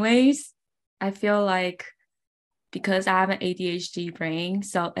it anyways. I feel like because I have an ADHD brain,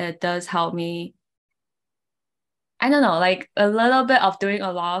 so it does help me. I don't know, like a little bit of doing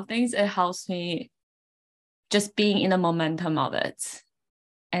a lot of things, it helps me just being in the momentum of it.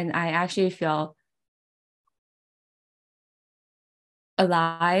 And I actually feel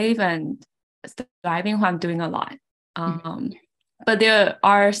alive and thriving when I'm doing a lot. But there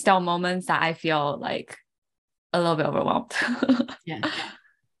are still moments that I feel like a little bit overwhelmed.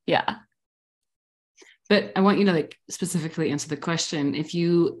 Yeah. But I want you to like specifically answer the question. If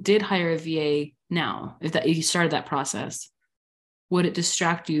you did hire a VA now, if you started that process, would it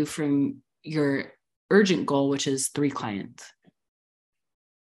distract you from your urgent goal, which is 3 clients?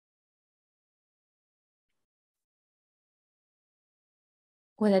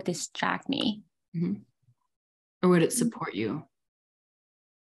 Would it distract me? Mm-hmm. Or would it support you?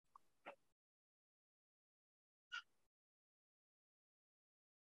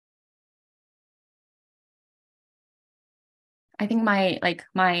 I think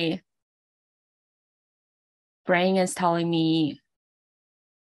my brain is telling me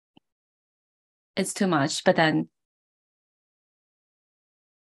it's too much, but then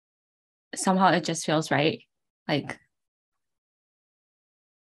somehow it just feels right. Like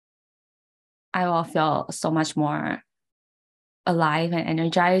I will feel so much more alive and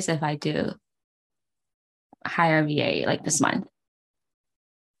energized if I do hire a VA like this month.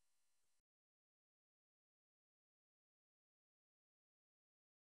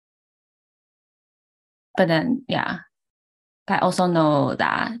 But then, yeah, I also know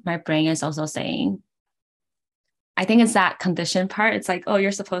that my brain is also saying, I think it's that condition part. It's like, oh,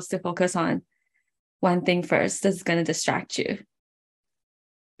 you're supposed to focus on one thing first. This is going to distract you.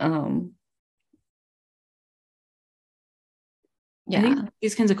 Yeah. I think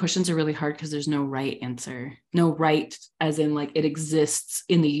these kinds of questions are really hard because there's no right answer. No right as in like it exists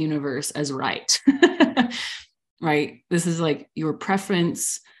in the universe as right. Right? This is like your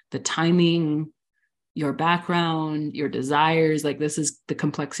preference, the timing, your background, your desires. Like this is the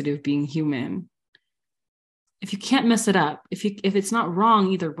complexity of being human. If you can't mess it up, if it's not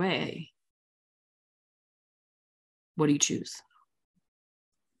wrong either way, what do you choose?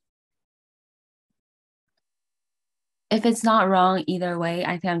 If it's not wrong either way,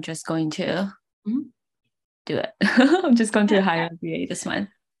 I think I'm just going to do it. I'm just going to hire a VA this month.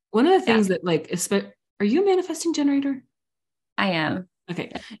 One of the things that like, are you a manifesting generator? I am.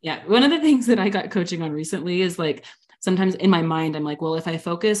 Okay. Yeah. One of the things that I got coaching on recently is like, sometimes in my mind, I'm like, well, if I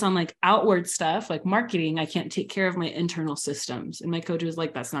focus on like outward stuff, like marketing, I can't take care of my internal systems. And my coach was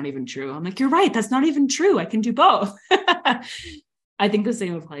like, that's not even true. I'm like, you're right. That's not even true. I can do both. I think the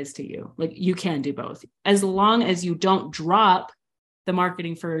same applies to you. Like you can do both as long as you don't drop the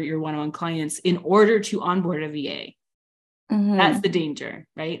marketing for your one-on-one clients in order to onboard a VA. Mm-hmm. That's the danger,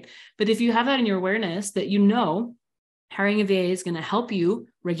 right? But if you have that in your awareness that you know hiring a VA is going to help you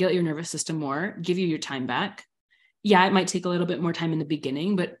regulate your nervous system more, give you your time back. Yeah, it might take a little bit more time in the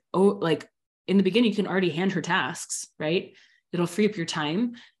beginning, but like in the beginning, you can already hand her tasks, right? It'll free up your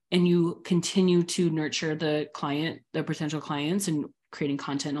time and you continue to nurture the potential clients and creating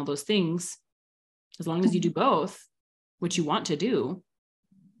content and all those things. As long as you do both, what you want to do,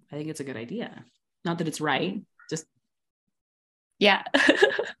 I think it's a good idea. Not that it's right, just. Yeah.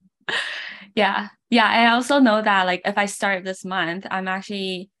 Yeah. I also know that like if I start this month, I'm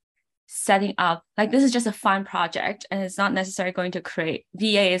actually setting up, like this is just a fun project and it's not necessarily going to create,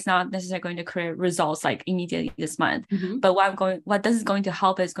 VA is not necessarily going to create results like immediately this month. Mm-hmm. But what this is going to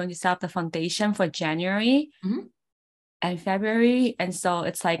help is going to set up the foundation for January and February. And so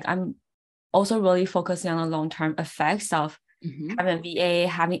it's like, I'm also really focusing on the long-term effects of having VA,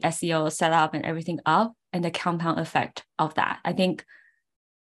 having SEO set up and everything up and the compound effect of that. I think,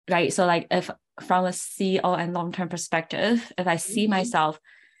 right. So like if from a CEO and long-term perspective, if I see myself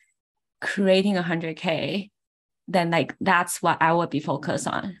creating 100K, then like that's what I would be focused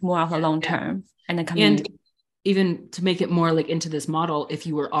on, more of a long term and then coming. And even to make it more like into this model, if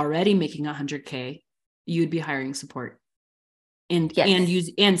you were already making 100K, you'd be hiring support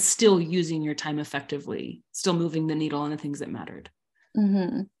and still using your time effectively, still moving the needle on the things that mattered.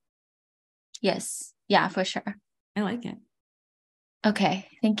 Mm-hmm. Yes. Yeah, for sure. I like it. Okay.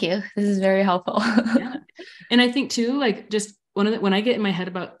 Thank you. This is very helpful. Yeah. And I think too, like just when I get in my head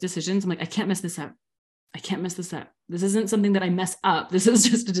about decisions, I'm like, I can't mess this up. I can't mess this up. This isn't something that I mess up. This is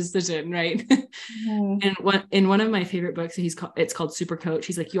just a decision, right? And in one of my favorite books, it's called Super Coach.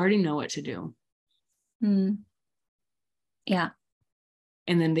 He's like, you already know what to do. Yeah.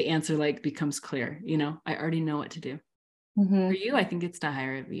 And then the answer like becomes clear. You know, I already know what to do. For you, I think it's to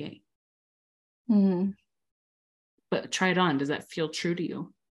hire a VA. But try it on. Does that feel true to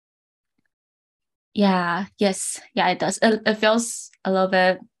you? Yeah. Yes. Yeah, it does. It feels a little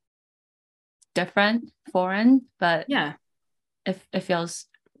bit different, foreign, but yeah, it feels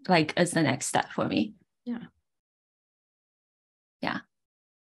like it's the next step for me. Yeah. Yeah.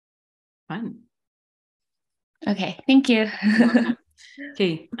 Fun. Okay. Thank you.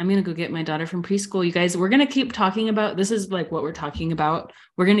 Okay. I'm going to go get my daughter from preschool. You guys, we're going to keep talking about, this is like what we're talking about.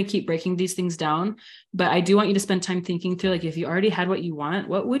 We're going to keep breaking these things down, but I do want you to spend time thinking through, like, if you already had what you want,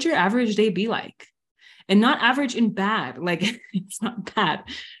 what would your average day be like? and not average in bad. Like it's not bad,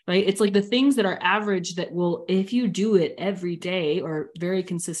 right? It's like the things that are average that will, if you do it every day or very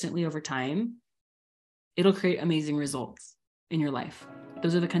consistently over time, it'll create amazing results in your life.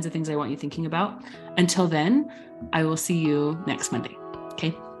 Those are the kinds of things I want you thinking about. Until then, I will see you next Monday.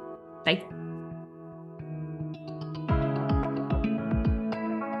 Okay. Bye.